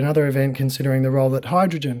here at another event considering the role that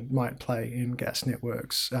hydrogen might play in gas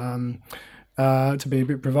networks. To be a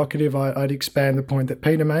bit provocative, I'd expand the point that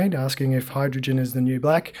Peter made, asking if hydrogen is the new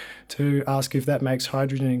black, to ask if that makes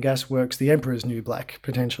hydrogen in gas works the emperor's new black,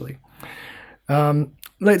 potentially.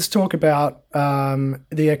 Let's talk about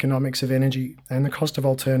the economics of energy and the cost of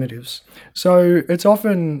alternatives. So it's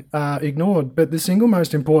often ignored, but the single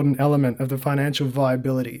most important element of the financial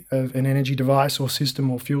viability of an energy device or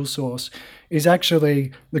system or fuel source is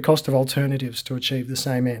actually the cost of alternatives to achieve the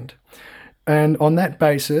same end. And on that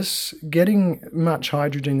basis, getting much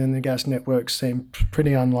hydrogen in the gas networks seems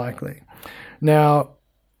pretty unlikely. Now,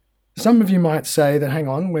 some of you might say that, hang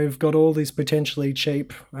on, we've got all this potentially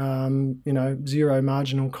cheap, zero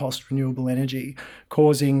marginal cost renewable energy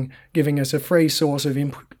giving us a free source of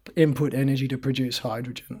input energy to produce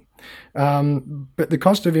hydrogen. But the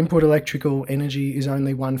cost of input electrical energy is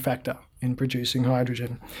only one factor in producing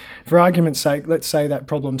hydrogen. For argument's sake, let's say that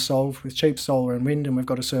problem's solved with cheap solar and wind and we've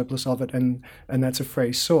got a surplus of it and that's a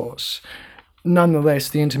free source. Nonetheless,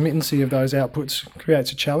 the intermittency of those outputs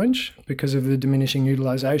creates a challenge because of the diminishing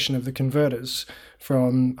utilisation of the converters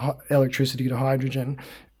from electricity to hydrogen,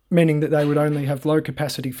 meaning that they would only have low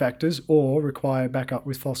capacity factors or require backup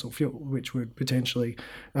with fossil fuel, which would potentially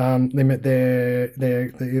limit the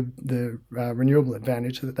renewable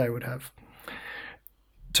advantage that they would have.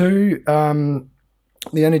 Two,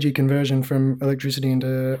 the energy conversion from electricity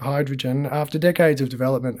into hydrogen, after decades of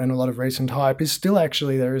development and a lot of recent hype, is still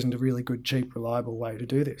actually, there isn't a really good, cheap, reliable way to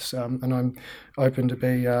do this. And I'm open to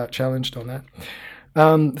be challenged on that.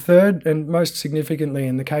 Third, and most significantly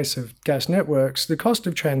in the case of gas networks, the cost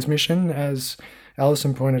of transmission, as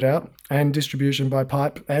Alison pointed out, and distribution by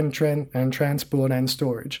pipe and transport and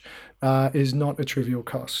storage is not a trivial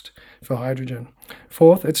cost for hydrogen.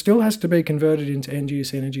 Fourth, it still has to be converted into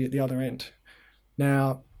end-use energy at the other end.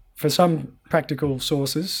 Now, for some practical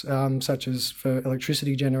sources, such as for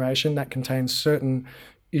electricity generation, that contains certain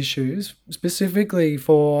issues. Specifically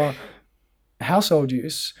for household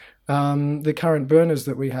use, the current burners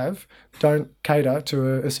that we have don't cater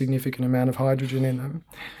to a significant amount of hydrogen in them.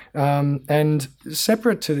 And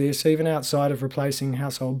separate to this, even outside of replacing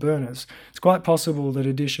household burners, it's quite possible that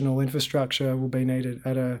additional infrastructure will be needed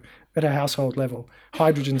at a household level.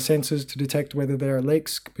 Hydrogen sensors to detect whether there are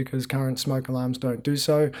leaks because current smoke alarms don't do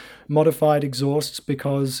so. Modified exhausts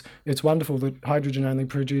because it's wonderful that hydrogen only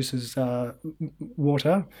produces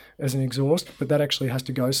water as an exhaust, but that actually has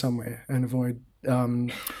to go somewhere and avoid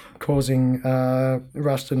causing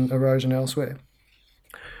rust and erosion elsewhere.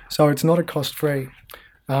 So it's not a cost-free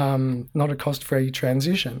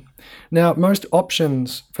transition. Now, most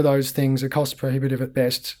options for those things are cost prohibitive at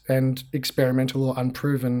best and experimental or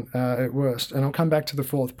unproven at worst. And I'll come back to the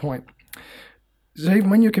fourth point. So even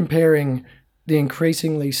when you're comparing the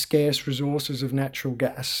increasingly scarce resources of natural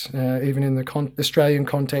gas, even in the Australian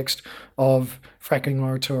context of fracking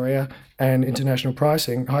moratoria and international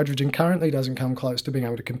pricing, hydrogen currently doesn't come close to being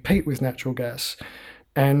able to compete with natural gas.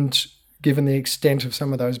 And given the extent of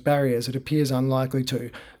some of those barriers, it appears unlikely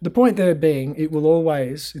to. The point there being,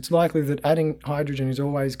 it's likely that adding hydrogen is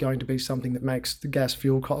always going to be something that makes the gas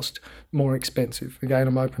fuel cost more expensive. Again,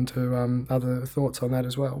 I'm open to other thoughts on that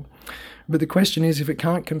as well. But the question is, if it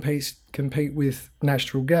can't compete with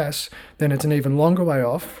natural gas, then it's an even longer way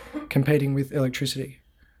off competing with electricity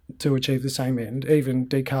to achieve the same end, even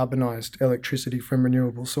decarbonised electricity from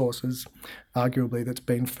renewable sources, arguably that's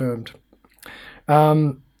been firmed.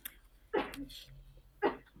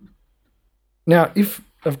 Now, if,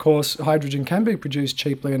 of course, hydrogen can be produced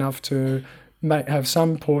cheaply enough to have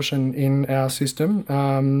some portion in our system,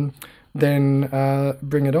 then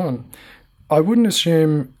bring it on. I wouldn't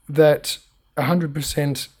assume that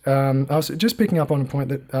 100%, I was just picking up on a point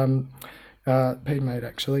that Pete made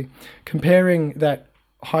actually, comparing that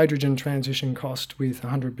hydrogen transition cost with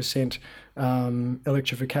 100%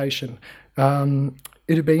 electrification.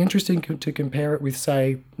 It'd be interesting to compare it with,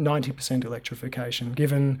 say, 90% electrification,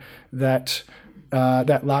 given that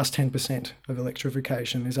that last 10% of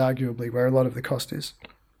electrification is arguably where a lot of the cost is.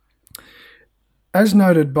 As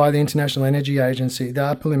noted by the International Energy Agency, the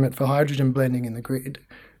upper limit for hydrogen blending in the grid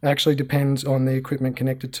actually depends on the equipment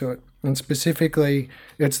connected to it. And specifically,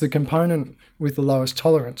 it's the component with the lowest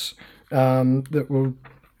tolerance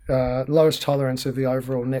lowest tolerance of the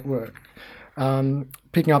overall network.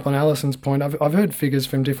 Picking up on Alison's point, I've heard figures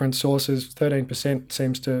from different sources. 13%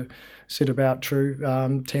 seems to sit about true.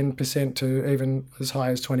 10% to even as high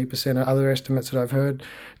as 20% are other estimates that I've heard.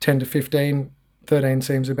 10 to 15, 13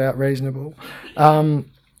 seems about reasonable.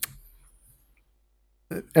 And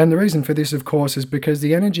the reason for this, of course, is because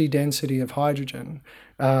the energy density of hydrogen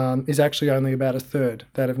is actually only about a third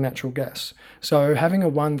that of natural gas. So having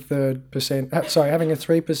a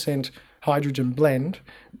 3% hydrogen blend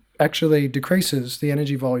actually decreases the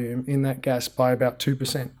energy volume in that gas by about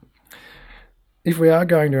 2%. If we are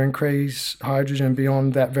going to increase hydrogen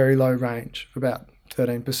beyond that very low range, about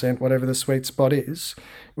 13%, whatever the sweet spot is,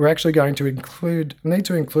 we're actually going to need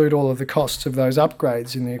to include all of the costs of those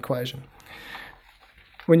upgrades in the equation.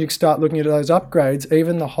 When you start looking at those upgrades,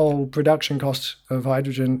 even the whole production cost of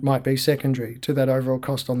hydrogen might be secondary to that overall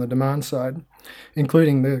cost on the demand side,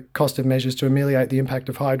 including the cost of measures to ameliorate the impact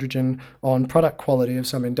of hydrogen on product quality of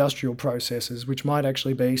some industrial processes, which might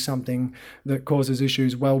actually be something that causes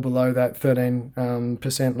issues well below that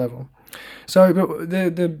 13% level. So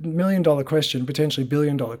the million-dollar question, potentially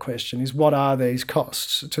billion-dollar question, is what are these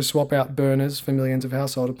costs to swap out burners for millions of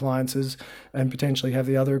household appliances and potentially have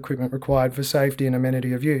the other equipment required for safety and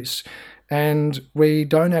amenity of use? And we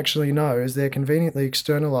don't actually know, as they're conveniently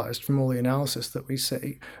externalised from all the analysis that we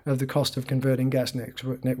see of the cost of converting gas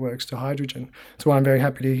networks to hydrogen. That's why I'm very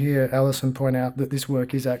happy to hear Alison point out that this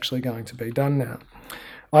work is actually going to be done now.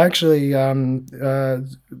 I actually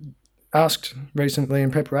asked recently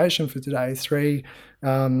in preparation for today 3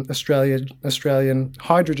 Australian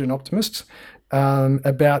hydrogen optimists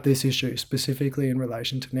about this issue, specifically in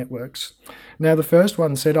relation to networks. Now, the first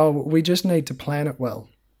one said, we just need to plan it well.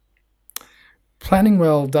 Planning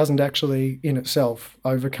well doesn't actually in itself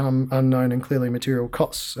overcome unknown and clearly material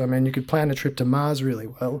costs. I mean, you could plan a trip to Mars really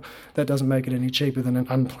well. That doesn't make it any cheaper than an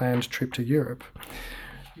unplanned trip to Europe.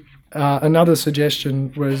 Another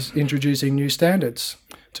suggestion was introducing new standards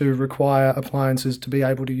to require appliances to be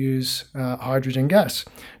able to use hydrogen gas.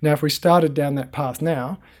 Now, if we started down that path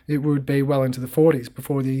now, it would be well into the 40s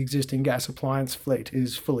before the existing gas appliance fleet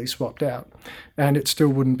is fully swapped out. And it still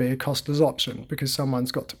wouldn't be a costless option because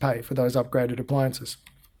someone's got to pay for those upgraded appliances.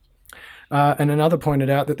 And another pointed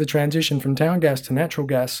out that the transition from town gas to natural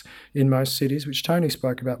gas in most cities, which Tony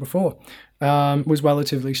spoke about before, was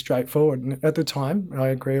relatively straightforward. And at the time, I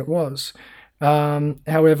agree it was.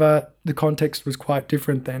 However, the context was quite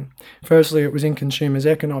different then. Firstly, it was in consumers'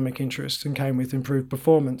 economic interest and came with improved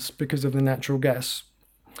performance because of the natural gas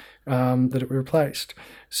that it replaced.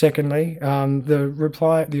 Secondly,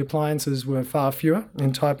 the appliances were far fewer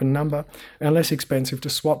in type and number and less expensive to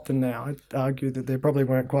swap than now. I'd argue that there probably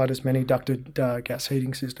weren't quite as many ducted gas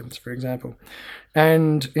heating systems, for example.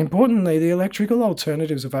 And importantly, the electrical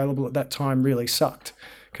alternatives available at that time really sucked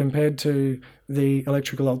compared to the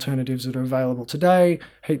electrical alternatives that are available today.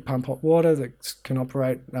 Heat pump hot water that can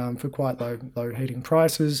operate for quite low heating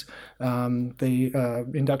prices, the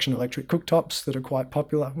induction electric cooktops that are quite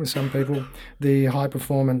popular with some people, the high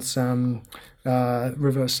performance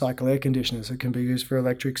reverse cycle air conditioners that can be used for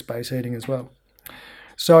electric space heating as well.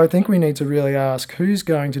 So I think we need to really ask who's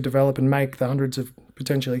going to develop and make the hundreds of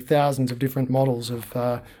potentially thousands of different models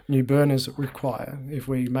of new burners that require if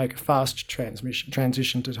we make a fast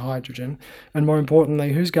transition to hydrogen, and more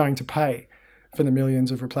importantly, who's going to pay for the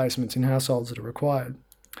millions of replacements in households that are required.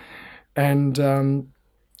 And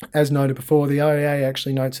as noted before, the IEA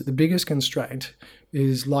actually notes that the biggest constraint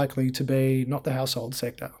is likely to be not the household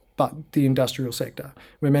sector, but the industrial sector,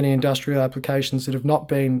 where many industrial applications that have not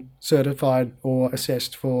been certified or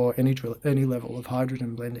assessed for any level of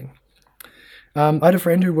hydrogen blending. I had a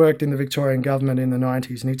friend who worked in the Victorian government in the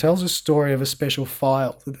 90s, and he tells a story of a special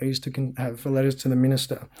file that they used to have for letters to the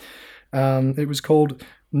minister. It was called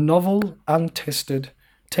Novel Untested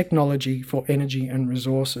Technology for Energy and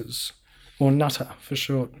Resources, or NUTTA for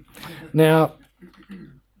short. Now,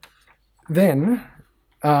 then,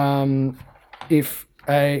 given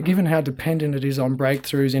how dependent it is on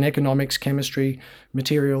breakthroughs in economics, chemistry,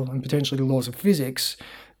 material, and potentially the laws of physics,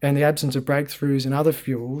 and the absence of breakthroughs in other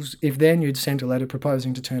fuels, if then you'd sent a letter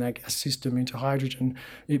proposing to turn our gas system into hydrogen,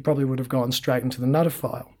 it probably would have gone straight into the NUTTA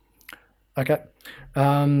file. Okay,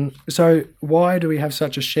 so why do we have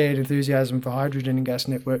such a shared enthusiasm for hydrogen and gas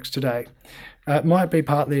networks today? It might be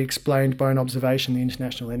partly explained by an observation the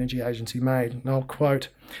International Energy Agency made, and I'll quote,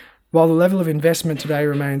 "While the level of investment today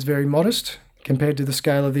remains very modest compared to the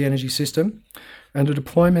scale of the energy system, and the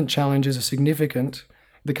deployment challenges are significant,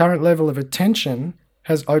 the current level of attention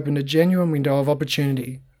has opened a genuine window of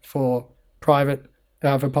opportunity for private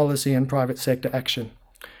for policy and private sector action.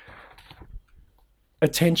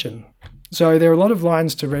 Attention. So there are a lot of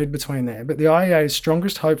lines to read between there, but the IEA's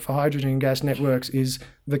strongest hope for hydrogen and gas networks is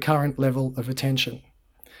the current level of attention.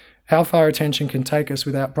 How far attention can take us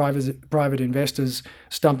without private investors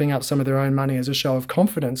stumping up some of their own money as a show of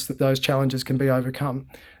confidence that those challenges can be overcome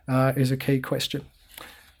is a key question.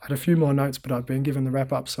 I had a few more notes, but I've been given the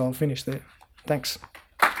wrap-up, so I'll finish there. Thanks.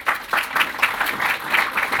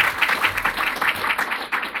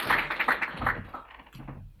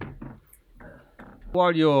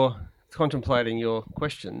 While you're contemplating your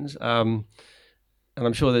questions, and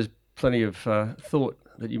I'm sure there's plenty of thought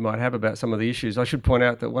that you might have about some of the issues, I should point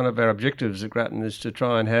out that one of our objectives at Grattan is to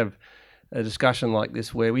try and have a discussion like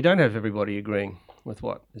this where we don't have everybody agreeing with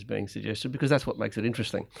what is being suggested, because that's what makes it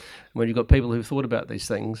interesting. When you've got people who've thought about these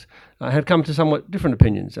things, have come to somewhat different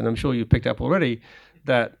opinions, and I'm sure you've picked up already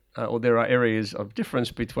that or there are areas of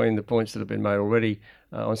difference between the points that have been made already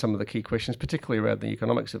on some of the key questions, particularly around the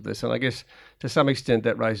economics of this. And I guess to some extent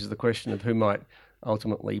that raises the question of who might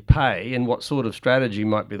ultimately pay and what sort of strategy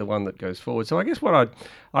might be the one that goes forward. So I guess what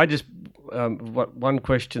one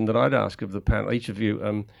question that I'd ask of the panel, each of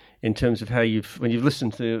you, in terms of how when you've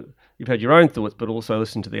listened to, you've had your own thoughts, but also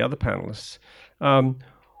listened to the other panelists.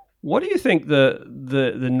 What do you think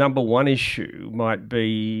the number one issue might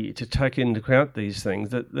be to take into account these things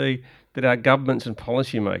that our governments and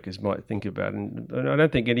policymakers might think about? And I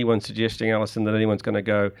don't think anyone's suggesting, Alison, that anyone's going to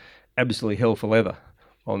go absolutely hell for leather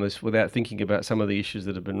on this without thinking about some of the issues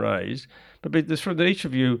that have been raised. But from each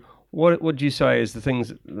of you, what would you say is the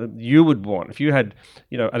things that you would want if you had,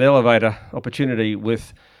 an elevator opportunity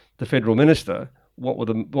with the federal minister? What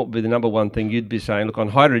would be the number one thing you'd be saying? Look, on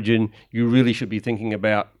hydrogen, you really should be thinking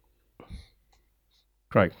about.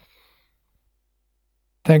 Craig.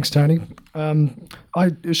 Thanks, Tony.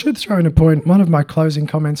 I should throw in a point. One of my closing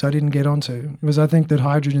comments I didn't get onto was I think that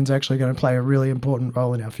hydrogen's actually going to play a really important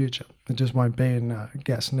role in our future. It just won't be in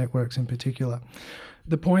gas networks in particular.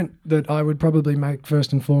 The point that I would probably make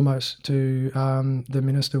first and foremost to the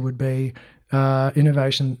Minister would be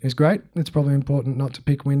innovation is great. It's probably important not to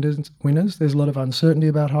pick winners. There's a lot of uncertainty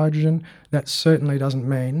about hydrogen. That certainly doesn't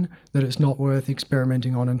mean that it's not worth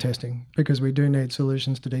experimenting on and testing, because we do need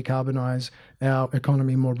solutions to decarbonise our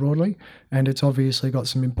economy more broadly, and it's obviously got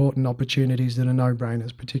some important opportunities that are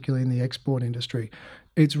no-brainers, particularly in the export industry.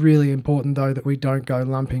 It's really important, though, that we don't go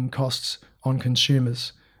lumping costs on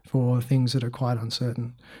consumers for things that are quite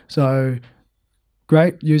uncertain. So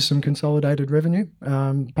great, use some consolidated revenue,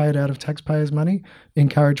 pay it out of taxpayers' money,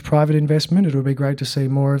 encourage private investment. It'll be great to see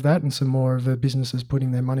more of that and some more of the businesses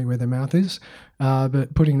putting their money where their mouth is.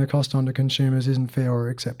 But putting the cost onto consumers isn't fair or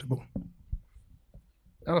acceptable.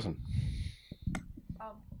 Alison.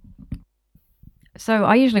 So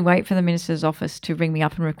I usually wait for the Minister's office to ring me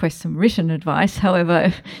up and request some written advice.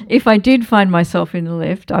 However, if I did find myself in the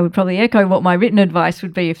lift, I would probably echo what my written advice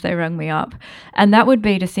would be if they rang me up. And that would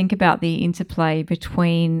be to think about the interplay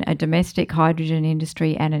between a domestic hydrogen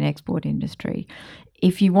industry and an export industry.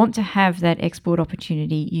 If you want to have that export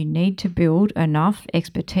opportunity, you need to build enough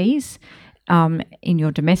expertise in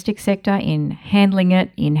your domestic sector, in handling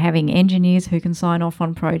it, in having engineers who can sign off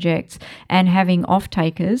on projects, and having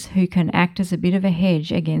off-takers who can act as a bit of a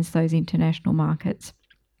hedge against those international markets.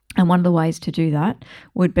 And one of the ways to do that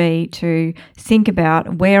would be to think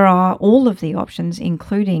about where are all of the options,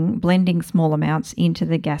 including blending small amounts into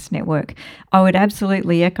the gas network. I would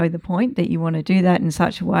absolutely echo the point that you want to do that in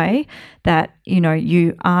such a way that,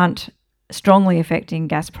 you aren't strongly affecting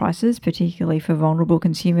gas prices, particularly for vulnerable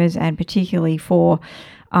consumers and particularly for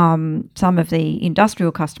some of the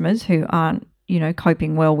industrial customers who aren't,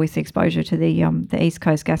 coping well with exposure to the East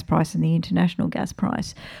Coast gas price and the international gas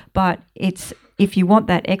price. But if you want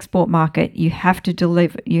that export market, you have to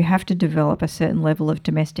develop a certain level of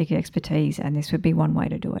domestic expertise, and this would be one way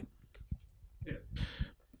to do it.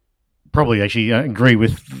 Probably actually agree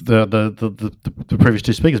with the previous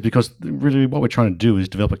two speakers, because really what we're trying to do is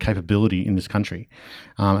develop a capability in this country,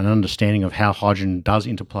 an understanding of how hydrogen does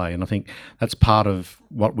interplay. And I think that's part of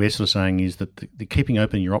what we're sort of saying is that the keeping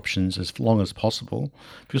open your options as long as possible,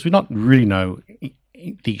 because we don't really know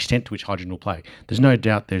the extent to which hydrogen will play. There's no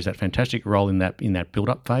doubt there's that fantastic role in that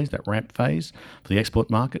build-up phase, that ramp phase for the export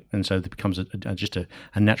market, and so it becomes just a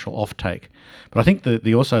natural offtake. But I think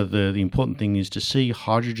the important thing is to see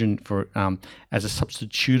hydrogen as a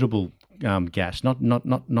substitutable gas, not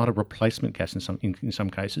a replacement gas in some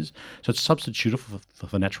cases. So it's substitutable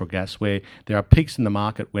for natural gas, where there are peaks in the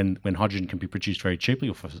market when hydrogen can be produced very cheaply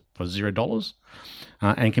or for $0,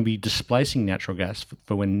 and can be displacing natural gas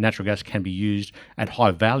for when natural gas can be used at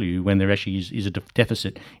high value when there actually is a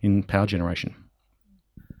deficit in power generation.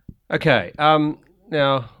 Okay.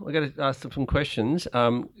 Now, we're going to ask some questions.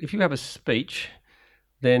 If you have a speech,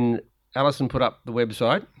 then Alison put up the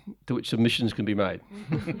website to which submissions can be made.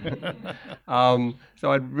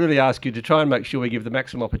 So I'd really ask you to try and make sure we give the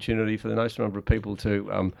maximum opportunity for the most number of people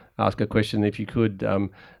to ask a question. If you could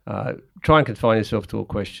try and confine yourself to a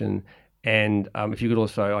question, and if you could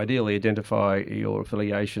also ideally identify your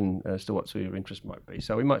affiliation as to what sort of your interest might be.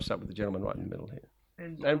 So we might start with the gentleman right in the middle here.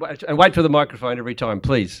 And wait for the microphone every time,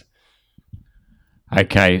 please.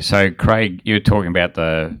 Okay, so Craig, you're talking about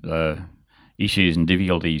the issues and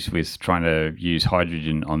difficulties with trying to use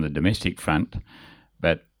hydrogen on the domestic front,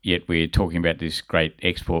 but yet we're talking about this great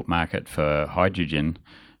export market for hydrogen.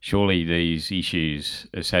 Surely these issues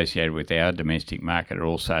associated with our domestic market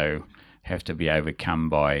also have to be overcome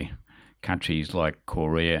by countries like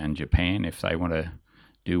Korea and Japan if they want to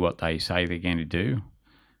do what they say they're going to do.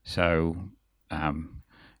 So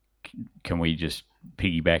can we just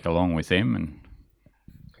piggyback along with them? And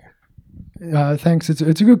thanks.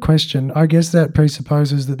 It's a good question. I guess that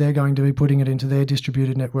presupposes that they're going to be putting it into their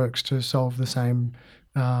distributed networks to solve the same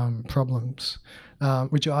problems,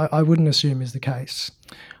 which I wouldn't assume is the case.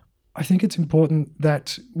 I think it's important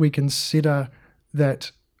that we consider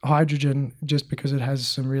that hydrogen, just because it has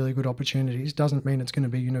some really good opportunities, doesn't mean it's going to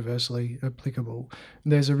be universally applicable.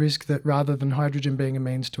 There's a risk that rather than hydrogen being a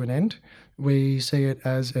means to an end, we see it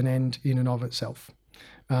as an end in and of itself.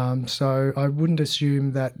 So I wouldn't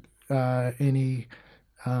assume that any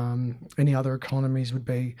other economies would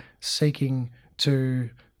be seeking to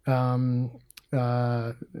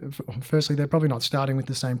firstly, they're probably not starting with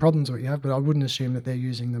the same problems that we have, but I wouldn't assume that they're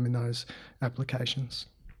using them in those applications.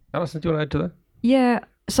 Alison, do you want to add to that? Yeah.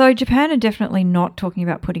 So Japan are definitely not talking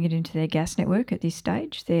about putting it into their gas network at this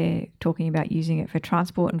stage. They're talking about using it for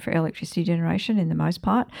transport and for electricity generation in the most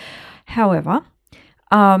part. However,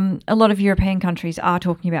 a lot of European countries are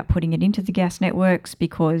talking about putting it into the gas networks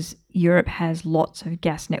because Europe has lots of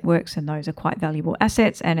gas networks and those are quite valuable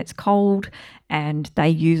assets, and it's cold and they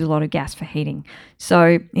use a lot of gas for heating.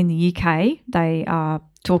 So in the UK, they are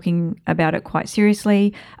talking about it quite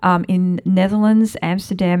seriously. In Netherlands,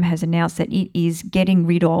 Amsterdam has announced that it is getting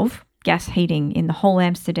rid of gas heating in the whole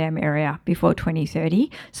Amsterdam area before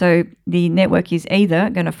 2030. So the network is either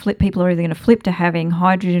going to flip, people are either going to flip to having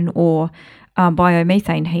hydrogen or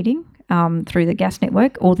biomethane heating through the gas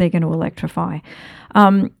network, or they're going to electrify.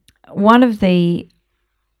 One of the,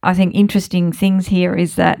 I think, interesting things here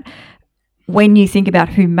is that when you think about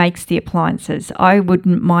who makes the appliances, I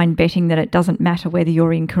wouldn't mind betting that it doesn't matter whether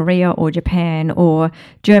you're in Korea or Japan or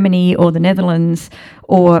Germany or the Netherlands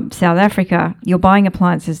or South Africa, you're buying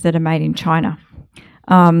appliances that are made in China.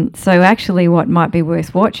 So actually what might be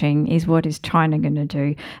worth watching is what is China going to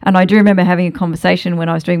do. And I do remember having a conversation when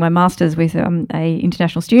I was doing my master's with a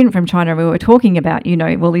international student from China. We were talking about,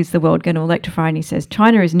 well, is the world going to electrify? And he says,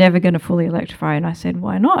 China is never going to fully electrify. And I said,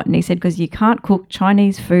 why not? And he said, because you can't cook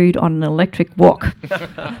Chinese food on an electric wok.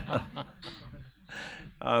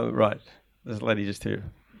 Right. There's a lady just here.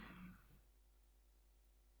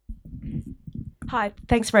 Hi,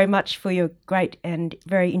 thanks very much for your great and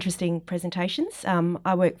very interesting presentations.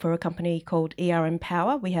 I work for a company called ERM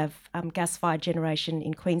Power. We have gas-fired generation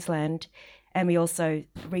in Queensland, and we also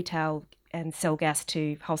retail and sell gas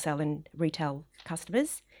to wholesale and retail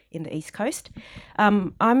customers in the East Coast.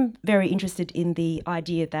 I'm very interested in the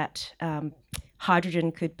idea that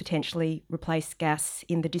hydrogen could potentially replace gas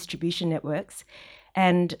in the distribution networks,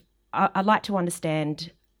 and I'd like to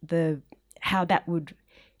understand how that would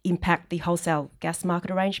impact the wholesale gas market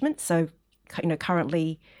arrangement. So,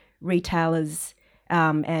 currently retailers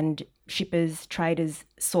and shippers, traders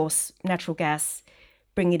source natural gas,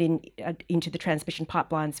 bring it into the transmission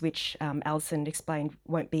pipelines, which Alison explained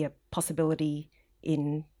won't be a possibility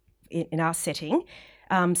in our setting.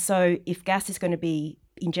 So if gas is going to be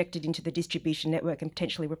injected into the distribution network and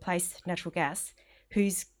potentially replace natural gas,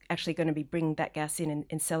 who's actually going to be bringing that gas in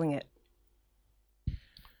and selling it?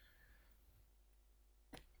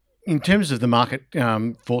 In terms of the market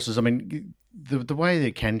forces, I mean, the way that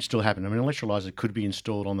it can still happen, I mean, an electrolyser could be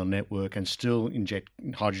installed on the network and still inject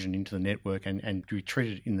hydrogen into the network and be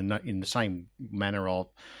treated in the same manner of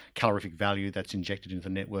calorific value that's injected into the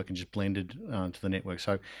network and just blended to the network.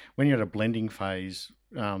 So when you're at a blending phase,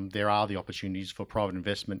 there are the opportunities for private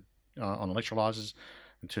investment on electrolysers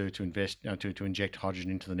to invest to inject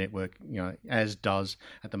hydrogen into the network, as does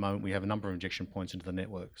at the moment we have a number of injection points into the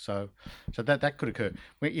network. So that could occur.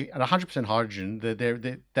 At 100% hydrogen,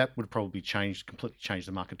 that would probably completely change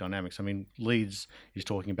the market dynamics. I mean, Leeds is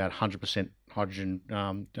talking about 100% hydrogen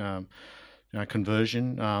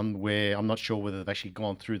conversion, where I'm not sure whether they've actually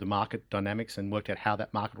gone through the market dynamics and worked out how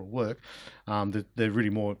that market will work. They're really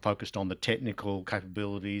more focused on the technical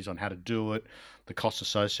capabilities, on how to do it, the costs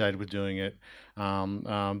associated with doing it.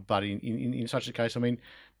 But in such a case, I mean,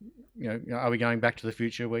 are we going back to the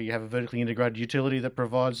future where you have a vertically integrated utility that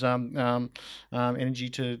provides energy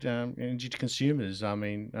to consumers? I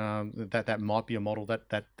mean, that might be a model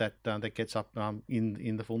that gets up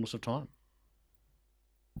in the fullness of time.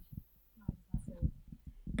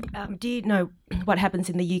 Do you know what happens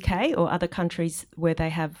in the UK or other countries where they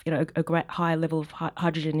have, a great high level of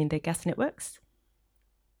hydrogen in their gas networks?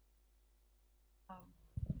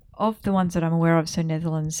 Of the ones that I'm aware of, so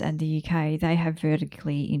Netherlands and the UK, they have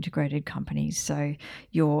vertically integrated companies. So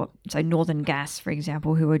Northern Gas, for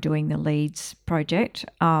example, who are doing the Leeds project,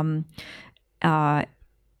 they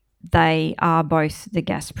are both the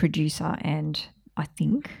gas producer and I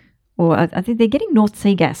think they're getting North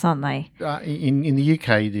Sea gas, aren't they? In the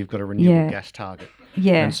UK, they've got a renewable gas target.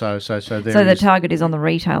 Yeah. And so the target is on the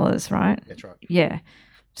retailers, right? That's right. Yeah.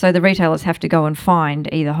 So the retailers have to go and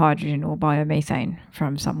find either hydrogen or biomethane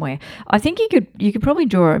from somewhere. I think you could probably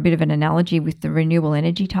draw a bit of an analogy with the renewable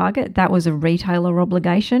energy target. That was a retailer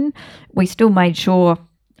obligation. We still made sure,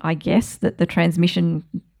 I guess, that the transmission,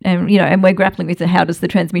 and we're grappling with how does the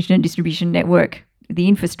transmission and distribution network, the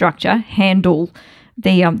infrastructure, handle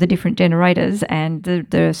the different generators, and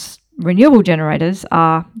the renewable generators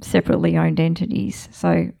are separately owned entities.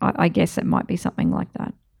 So I guess it might be something like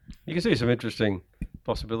that. You can see some interesting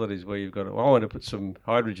possibilities where you've got, I want to put some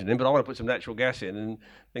hydrogen in, but I want to put some natural gas in, and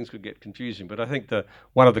things could get confusing. But I think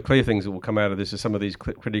one of the clear things that will come out of this is some of these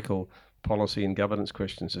critical policy and governance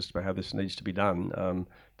questions as to how this needs to be done,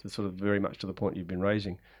 to sort of very much to the point you've been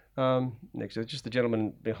raising. Next, just the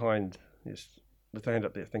gentleman behind, yes, with the hand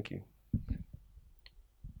up there. Thank you.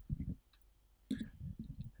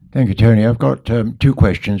 Thank you, Tony. I've got two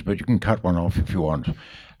questions, but you can cut one off if you want.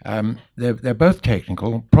 They're both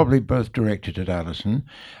technical, probably both directed at Alison.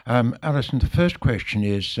 Alison, the first question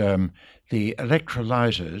is the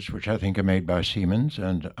electrolyzers, which I think are made by Siemens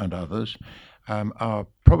and others, are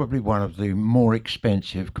probably one of the more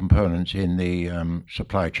expensive components in the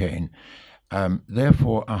supply chain.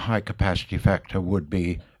 Therefore, a high capacity factor would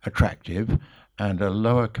be attractive, and a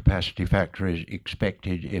lower capacity factor is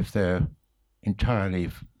expected if they're entirely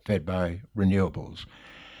fed by renewables.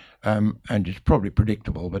 And it's probably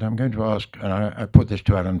predictable, but I'm going to ask, and I put this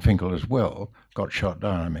to Alan Finkel as well, got shot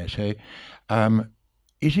down, I may say,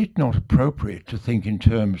 is it not appropriate to think in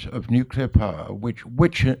terms of nuclear power, which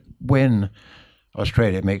when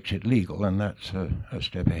Australia makes it legal, and that's a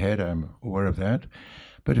step ahead, I'm aware of that,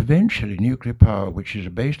 but eventually nuclear power, which is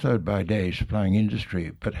a baseload by day supplying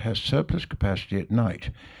industry, but has surplus capacity at night,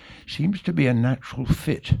 seems to be a natural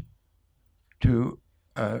fit to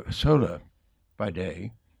solar by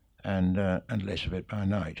day and less of it by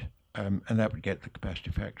night, and that would get the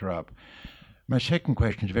capacity factor up. My second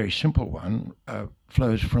question is a very simple one,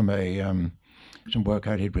 flows from some work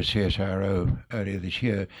I did with CSIRO earlier this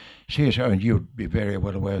year. CSIRO, and you'd be very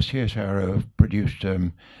well aware, CSIRO have produced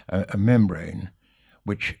a membrane,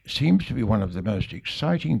 which seems to be one of the most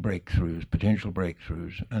exciting potential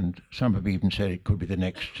breakthroughs, and some have even said it could be the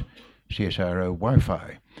next CSIRO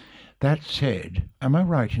Wi-Fi. That said, am I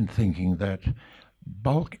right in thinking that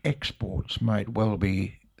bulk exports might well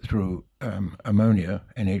be through ammonia,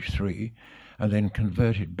 NH3, and then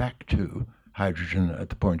converted back to hydrogen at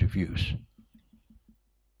the point of use?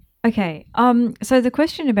 Okay, so the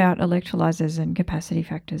question about electrolyzers and capacity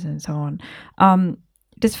factors and so on,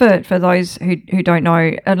 just for those who don't know,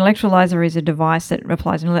 an electrolyzer is a device that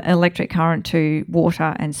applies an electric current to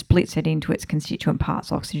water and splits it into its constituent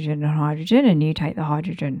parts, oxygen and hydrogen, and you take the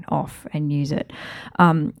hydrogen off and use it.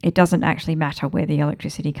 It doesn't actually matter where the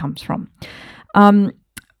electricity comes from.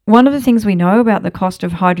 One of the things we know about the cost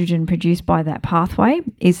of hydrogen produced by that pathway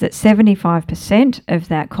is that 75% of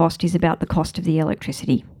that cost is about the cost of the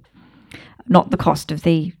electricity, not the cost of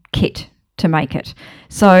the kit to make it.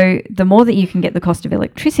 So the more that you can get the cost of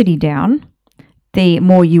electricity down, the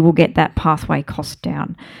more you will get that pathway cost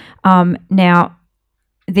down. Now,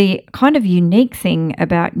 the kind of unique thing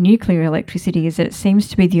about nuclear electricity is that it seems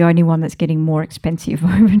to be the only one that's getting more expensive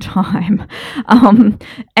over time.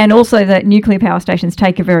 And also that nuclear power stations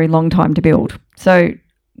take a very long time to build. So,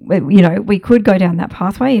 we could go down that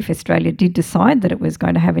pathway if Australia did decide that it was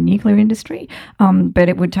going to have a nuclear industry, but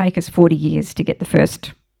it would take us 40 years to get the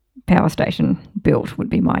first power station built, would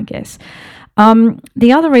be my guess.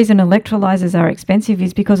 The other reason electrolyzers are expensive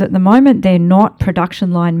is because at the moment they're not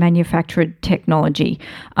production line manufactured technology.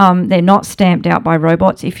 They're not stamped out by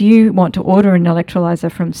robots. If you want to order an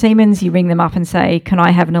electrolyzer from Siemens, you ring them up and say, can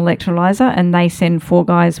I have an electrolyzer? And they send 4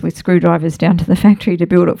 guys with screwdrivers down to the factory to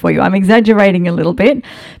build it for you. I'm exaggerating a little bit,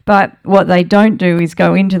 but what they don't do is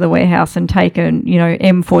go into the warehouse and take an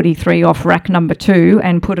M43 off rack number 2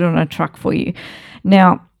 and put it on a truck for you.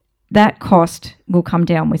 Now, that cost will come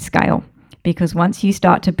down with scale, because once you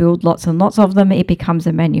start to build lots and lots of them, it becomes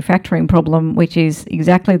a manufacturing problem, which is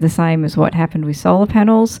exactly the same as what happened with solar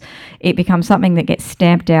panels. It becomes something that gets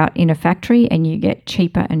stamped out in a factory, and you get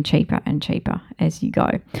cheaper and cheaper and cheaper as you go.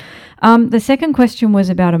 The second question was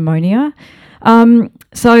about ammonia.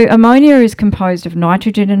 So ammonia is composed of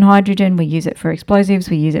nitrogen and hydrogen. We use it for explosives,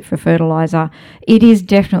 we use it for fertilizer. It is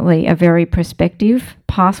definitely a very prospective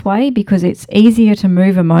pathway because it's easier to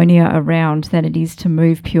move ammonia around than it is to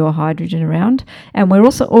move pure hydrogen around. And we're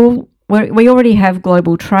also we already have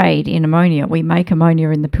global trade in ammonia. We make ammonia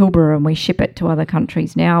in the Pilbara and we ship it to other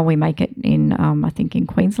countries now. We make it in, I think, in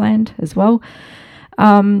Queensland as well.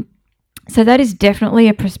 So that is definitely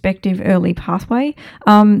a prospective early pathway.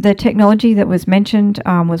 The technology that was mentioned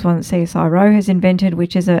was one that CSIRO has invented,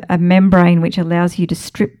 which is a membrane which allows you to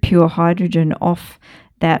strip pure hydrogen off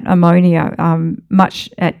that ammonia much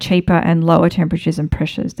at cheaper and lower temperatures and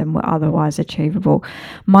pressures than were otherwise achievable.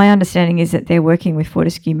 My understanding is that they're working with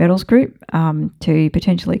Fortescue Metals Group to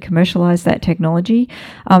potentially commercialise that technology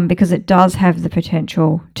because it does have the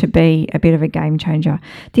potential to be a bit of a game changer.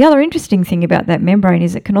 The other interesting thing about that membrane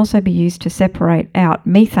is it can also be used to separate out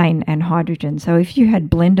methane and hydrogen. So if you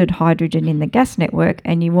had blended hydrogen in the gas network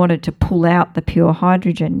and you wanted to pull out the pure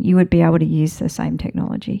hydrogen, you would be able to use the same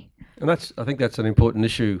technology. And I think that's an important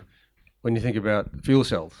issue when you think about fuel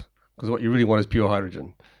cells, because what you really want is pure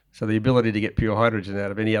hydrogen. So the ability to get pure hydrogen out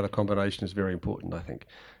of any other combination is very important, I think.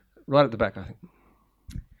 Right at the back, I think.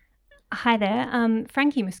 Hi there,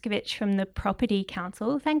 Frankie Muscovich from the Property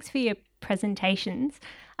Council. Thanks for your presentations.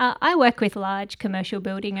 I work with large commercial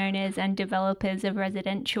building owners and developers of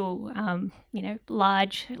residential,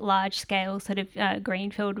 large scale sort of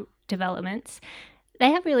greenfield developments. They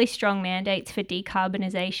have really strong mandates for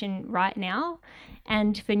decarbonisation right now.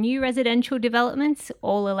 And for new residential developments,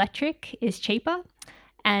 all electric is cheaper.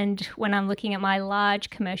 And when I'm looking at my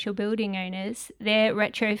large commercial building owners, they're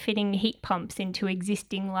retrofitting heat pumps into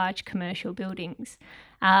existing large commercial buildings.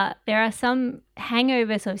 There are some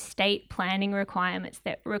hangovers of state planning requirements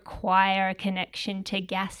that require a connection to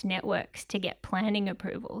gas networks to get planning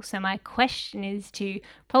approval. So my question is to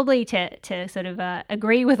sort of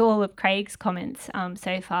agree with all of Craig's comments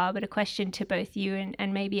so far, but a question to both you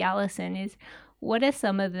and maybe Alison is, what are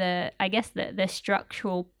some of the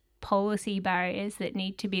structural policy barriers that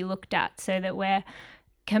need to be looked at so that we're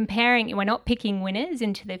not picking winners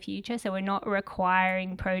into the future, so we're not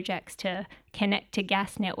requiring projects to connect to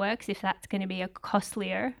gas networks if that's going to be a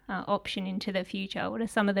costlier option into the future? What are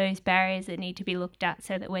some of those barriers that need to be looked at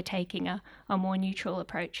so that we're taking a more neutral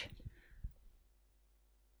approach?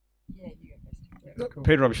 Cool.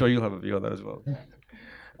 Peter, I'm sure you'll have a view on that as well.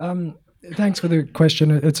 Thanks for the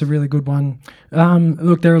question. It's a really good one.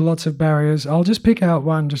 Look, there are lots of barriers. I'll just pick out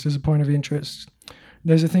one just as a point of interest.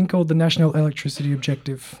 There's a thing called the National Electricity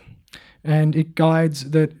Objective, and it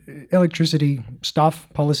guides that electricity stuff,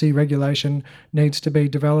 policy, regulation needs to be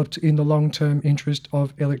developed in the long-term interest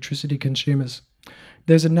of electricity consumers.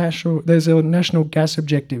 There's a national gas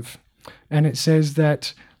objective, and it says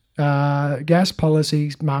that gas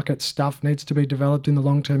policy market stuff needs to be developed in the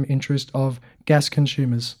long-term interest of gas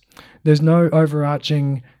consumers. There's no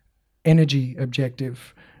overarching energy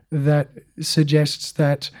objective that suggests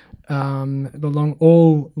that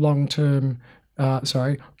all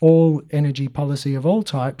energy policy of all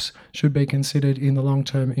types should be considered in the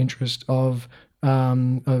long-term interest of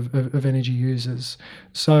energy users.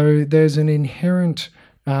 So there's an inherent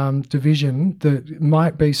division that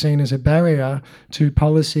might be seen as a barrier to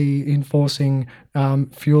policy enforcing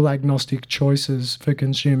fuel agnostic choices for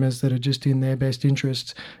consumers that are just in their best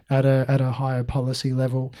interests at a higher policy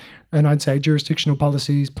level. And I'd say jurisdictional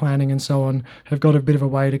policies, planning and so on have got a bit of a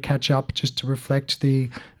way to catch up just to reflect the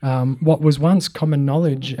what was once common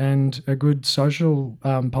knowledge and a good social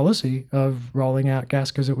policy of rolling out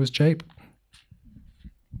gas because it was cheap.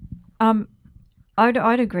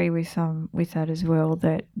 I'd agree with that as well,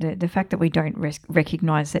 that the fact that we don't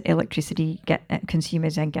recognise that electricity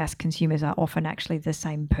consumers and gas consumers are often actually the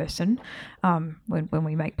same person when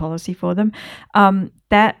we make policy for them,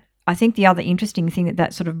 that I think the other interesting thing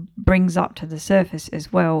that sort of brings up to the surface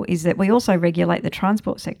as well is that we also regulate the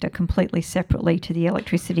transport sector completely separately to the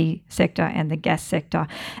electricity sector and the gas sector.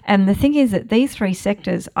 And the thing is that these three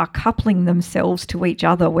sectors are coupling themselves to each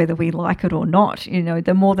other, whether we like it or not. You know,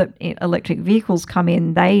 the more that electric vehicles come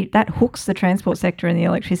in, that hooks the transport sector and the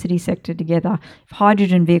electricity sector together. If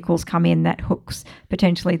hydrogen vehicles come in, that hooks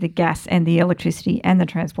potentially the gas and the electricity and the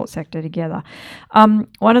transport sector together.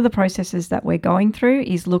 One of the processes that we're going through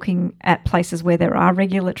is looking at places where there are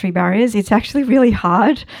regulatory barriers. It's actually really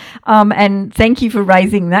hard. And thank you for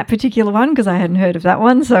raising that particular one, because I hadn't heard of that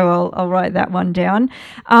one. So I'll write that one down.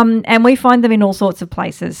 And we find them in all sorts of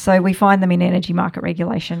places. So we find them in energy market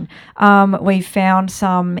regulation. We've found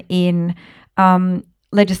some in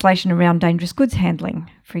legislation around dangerous goods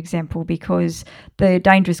handling, for example, because the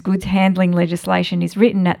dangerous goods handling legislation is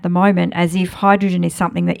written at the moment as if hydrogen is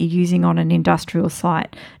something that you're using on an industrial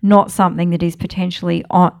site, not something that is potentially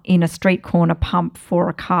in a street corner pump for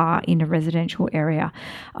a car in a residential area.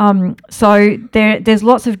 So there's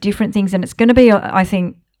lots of different things, and it's going to be, I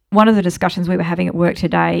think, one of the discussions we were having at work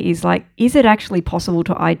today is like, is it actually possible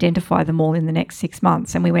to identify them all in the next 6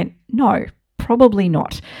 months? And we went, no. Probably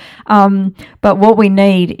not. But what we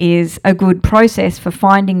need is a good process for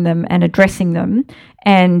finding them and addressing them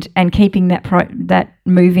and keeping that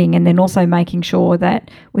moving, and then also making sure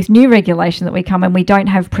that with new regulation that we come and we don't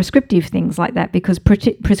have prescriptive things like that, because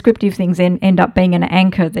prescriptive things end up being an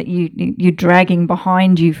anchor that you're dragging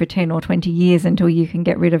behind you for 10 or 20 years until you can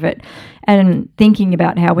get rid of it. And thinking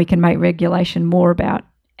about how we can make regulation more about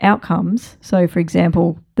outcomes, so for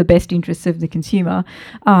example the best interests of the consumer,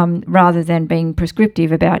 rather than being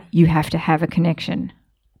prescriptive about you have to have a connection.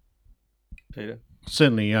 Peter?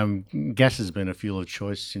 Certainly, gas has been a fuel of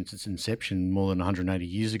choice since its inception more than 180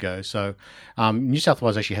 years ago. So New South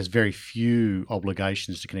Wales actually has very few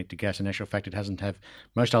obligations to connect to gas. In actual fact, it doesn't have,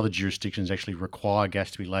 most other jurisdictions actually require gas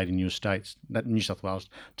to be laid in your states. That New South Wales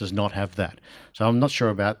does not have that. So I'm not sure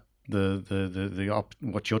about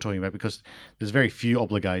what you're talking about, because there's very few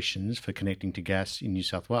obligations for connecting to gas in New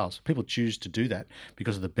South Wales. People choose to do that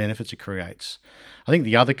because of the benefits it creates. I think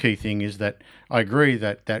the other key thing is that I agree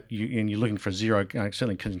that you're looking for zero.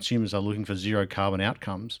 Certainly, consumers are looking for zero carbon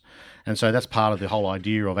outcomes, and so that's part of the whole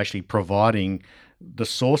idea of actually providing a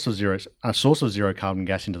source of zero carbon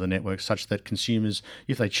gas into the network, such that consumers,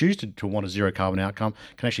 if they choose to want a zero carbon outcome,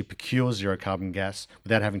 can actually procure zero carbon gas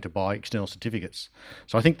without having to buy external certificates.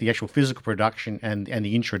 So I think the actual physical production and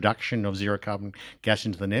the introduction of zero carbon gas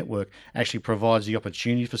into the network actually provides the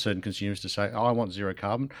opportunity for certain consumers to say, I want zero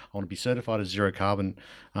carbon, I want to be certified as zero carbon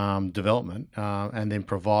development, and then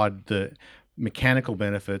provide the mechanical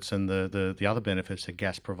benefits and the other benefits that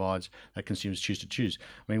gas provides that consumers choose to choose.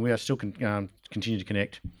 I mean, we are still continue to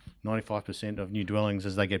connect 95% of new dwellings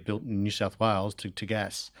as they get built in New South Wales to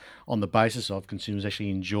gas on the basis of consumers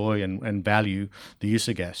actually enjoy and value the use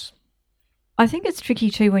of gas. I think it's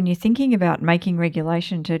tricky too when you're thinking about making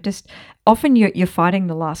regulation to just, often you're fighting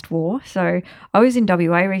the last war. So I was in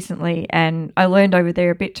WA recently and I learned over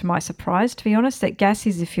there, a bit to my surprise, to be honest, that gas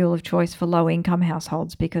is a fuel of choice for low income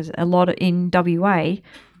households, because in WA,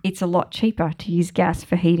 it's a lot cheaper to use gas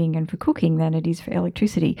for heating and for cooking than it is for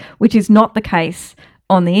electricity, which is not the case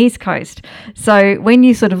on the East Coast. So when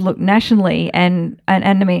you sort of look nationally and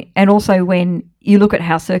also when you look at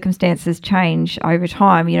how circumstances change over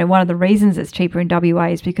time, you know, one of the reasons it's cheaper in WA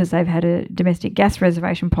is because they've had a domestic gas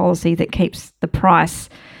reservation policy that keeps the price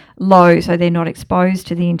low, so they're not exposed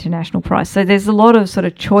to the international price. So there's a lot of sort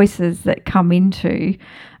of choices that come into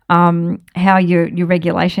how your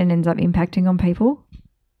regulation ends up impacting on people.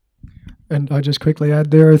 And I just quickly add,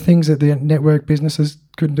 there are things that the network businesses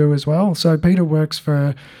could do as well. So Peter works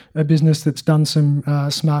for a business that's done some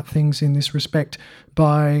smart things in this respect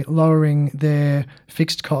by lowering their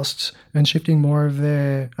fixed costs and shifting more of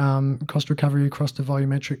their cost recovery across to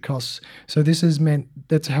volumetric costs. So this has meant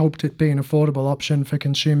that's helped it be an affordable option for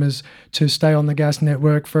consumers to stay on the gas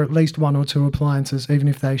network for at least one or two appliances, even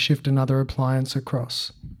if they shift another appliance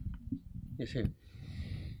across. Yes, sir.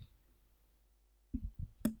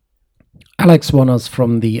 Alex Wanners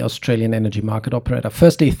from the Australian Energy Market Operator.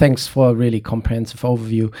 Firstly, thanks for a really comprehensive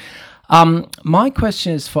overview. My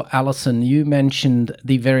question is for Alison. You mentioned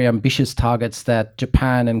the very ambitious targets that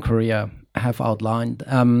Japan and Korea have outlined.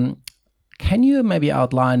 Can you maybe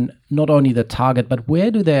outline not only the target, but where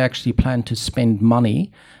do they actually plan to spend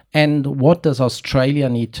money? And what does Australia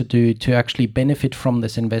need to do to actually benefit from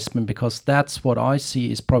this investment? Because that's what I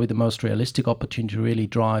see is probably the most realistic opportunity to really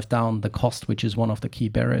drive down the cost, which is one of the key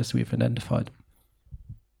barriers we've identified.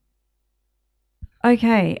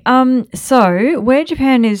 Okay, so where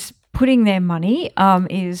Japan is putting their money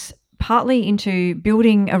is partly into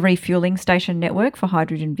building a refuelling station network for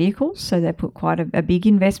hydrogen vehicles. So they put quite a big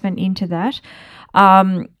investment into that.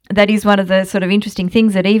 That is one of the sort of interesting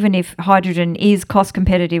things, that even if hydrogen is cost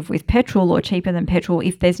competitive with petrol or cheaper than petrol,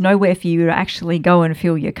 if there's nowhere for you to actually go and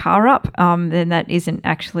fill your car up, then that isn't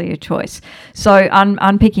actually a choice. So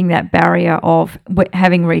unpicking that barrier of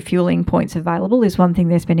having refuelling points available is one thing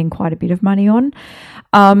they're spending quite a bit of money on.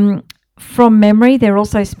 From memory, they're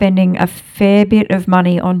also spending a fair bit of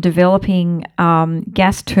money on developing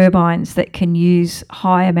gas turbines that can use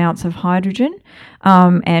high amounts of hydrogen,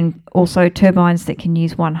 and also turbines that can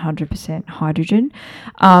use 100% hydrogen.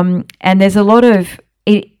 And there's a lot of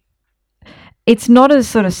it's not as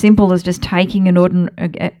sort of simple as just taking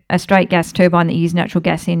a straight gas turbine that you use natural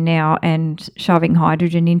gas in now and shoving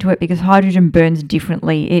hydrogen into it, because hydrogen burns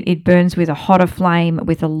differently. It burns with a hotter flame,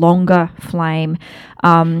 with a longer flame.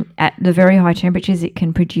 At the very high temperatures, it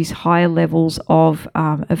can produce higher levels of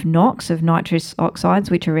NOx, of nitrous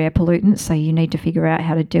oxides, which are air pollutants. So you need to figure out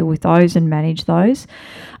how to deal with those and manage those.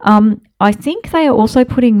 I think they are also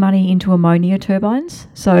putting money into ammonia turbines,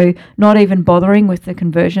 so not even bothering with the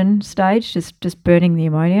conversion stage, just burning the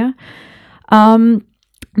ammonia.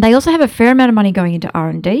 They also have a fair amount of money going into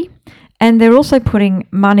R&D, and they're also putting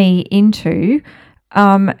money into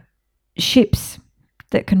ships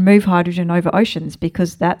that can move hydrogen over oceans,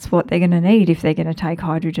 because that's what they're going to need if they're going to take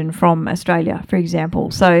hydrogen from Australia, for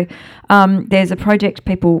example. So there's a project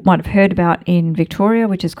people might have heard about in Victoria,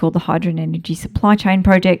 which is called the Hydrogen Energy Supply Chain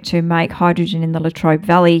Project, to make hydrogen in the Latrobe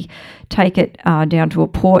Valley, take it down to a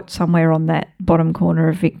port somewhere on that bottom corner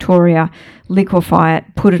of Victoria, liquefy it,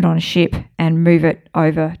 put it on a ship and move it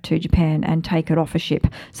over to Japan and take it off a ship.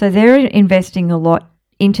 So they're investing a lot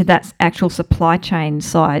into that actual supply chain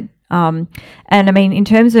side. And I mean, in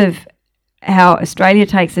terms of how Australia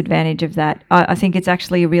takes advantage of that, I think it's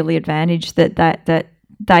actually a really advantage that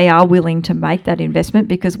they are willing to make that investment,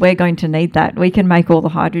 because we're going to need that. We can make all the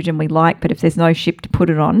hydrogen we like, but if there's no ship to put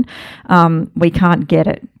it on, we can't get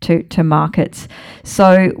it to markets.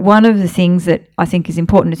 So one of the things that I think is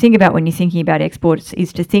important to think about when you're thinking about exports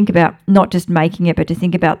is to think about not just making it, but to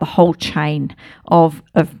think about the whole chain of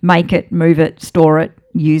make it, move it, store it,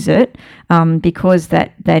 use it, because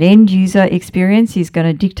that end user experience is going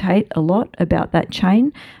to dictate a lot about that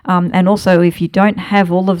chain. And also, if you don't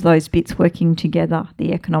have all of those bits working together,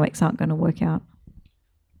 the economics aren't going to work out.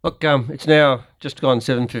 Look, it's now just gone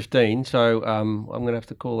 7:15, so I'm going to have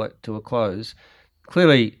to call that to a close.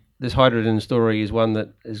 Clearly, this hydrogen story is one that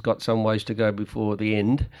has got some ways to go before the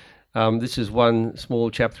end. This is one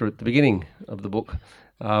small chapter at the beginning of the book,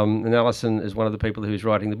 and Alison is one of the people who's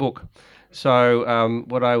writing the book. So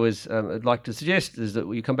what I'd like to suggest is that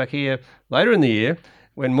you come back here later in the year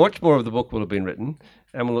when much more of the book will have been written,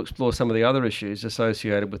 and we'll explore some of the other issues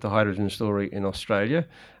associated with the hydrogen story in Australia.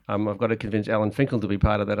 I've got to convince Alan Finkel to be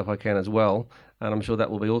part of that if I can as well, and I'm sure that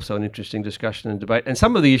will be also an interesting discussion and debate. And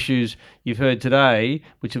some of the issues you've heard today,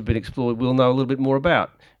 which have been explored, we'll know a little bit more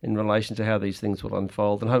about in relation to how these things will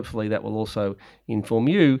unfold, and hopefully that will also inform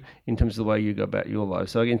you in terms of the way you go about your life.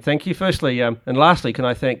 So again, thank you firstly, and lastly, can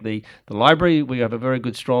I thank the library. We have a very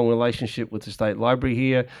good, strong relationship with the State Library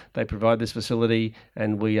here. They provide this facility,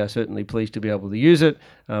 and we are certainly pleased to be able to use it.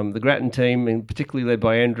 The Grattan team, and particularly led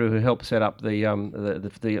by Andrew, who helped set up the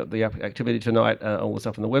activity tonight, all the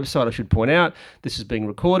stuff on the website. I should point out, this is being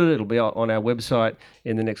recorded. It'll be on our website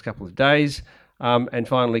in the next couple of days. And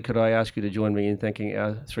finally, could I ask you to join me in thanking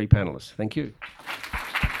our three panellists? Thank you.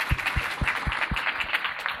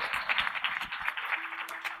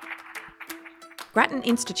 Grattan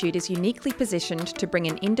Institute is uniquely positioned to bring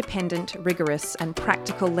an independent, rigorous and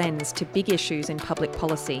practical lens to big issues in public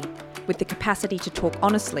policy, with the capacity to talk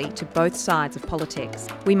honestly to both sides of politics.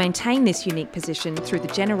 We maintain this unique position through the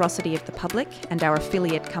generosity of the public and our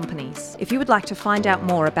affiliate companies. If you would like to find out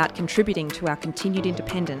more about contributing to our continued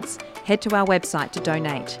independence, head to our website to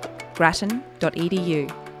donate,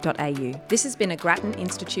 grattan.edu.au. This has been a Grattan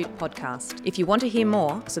Institute podcast. If you want to hear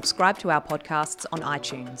more, subscribe to our podcasts on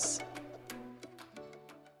iTunes.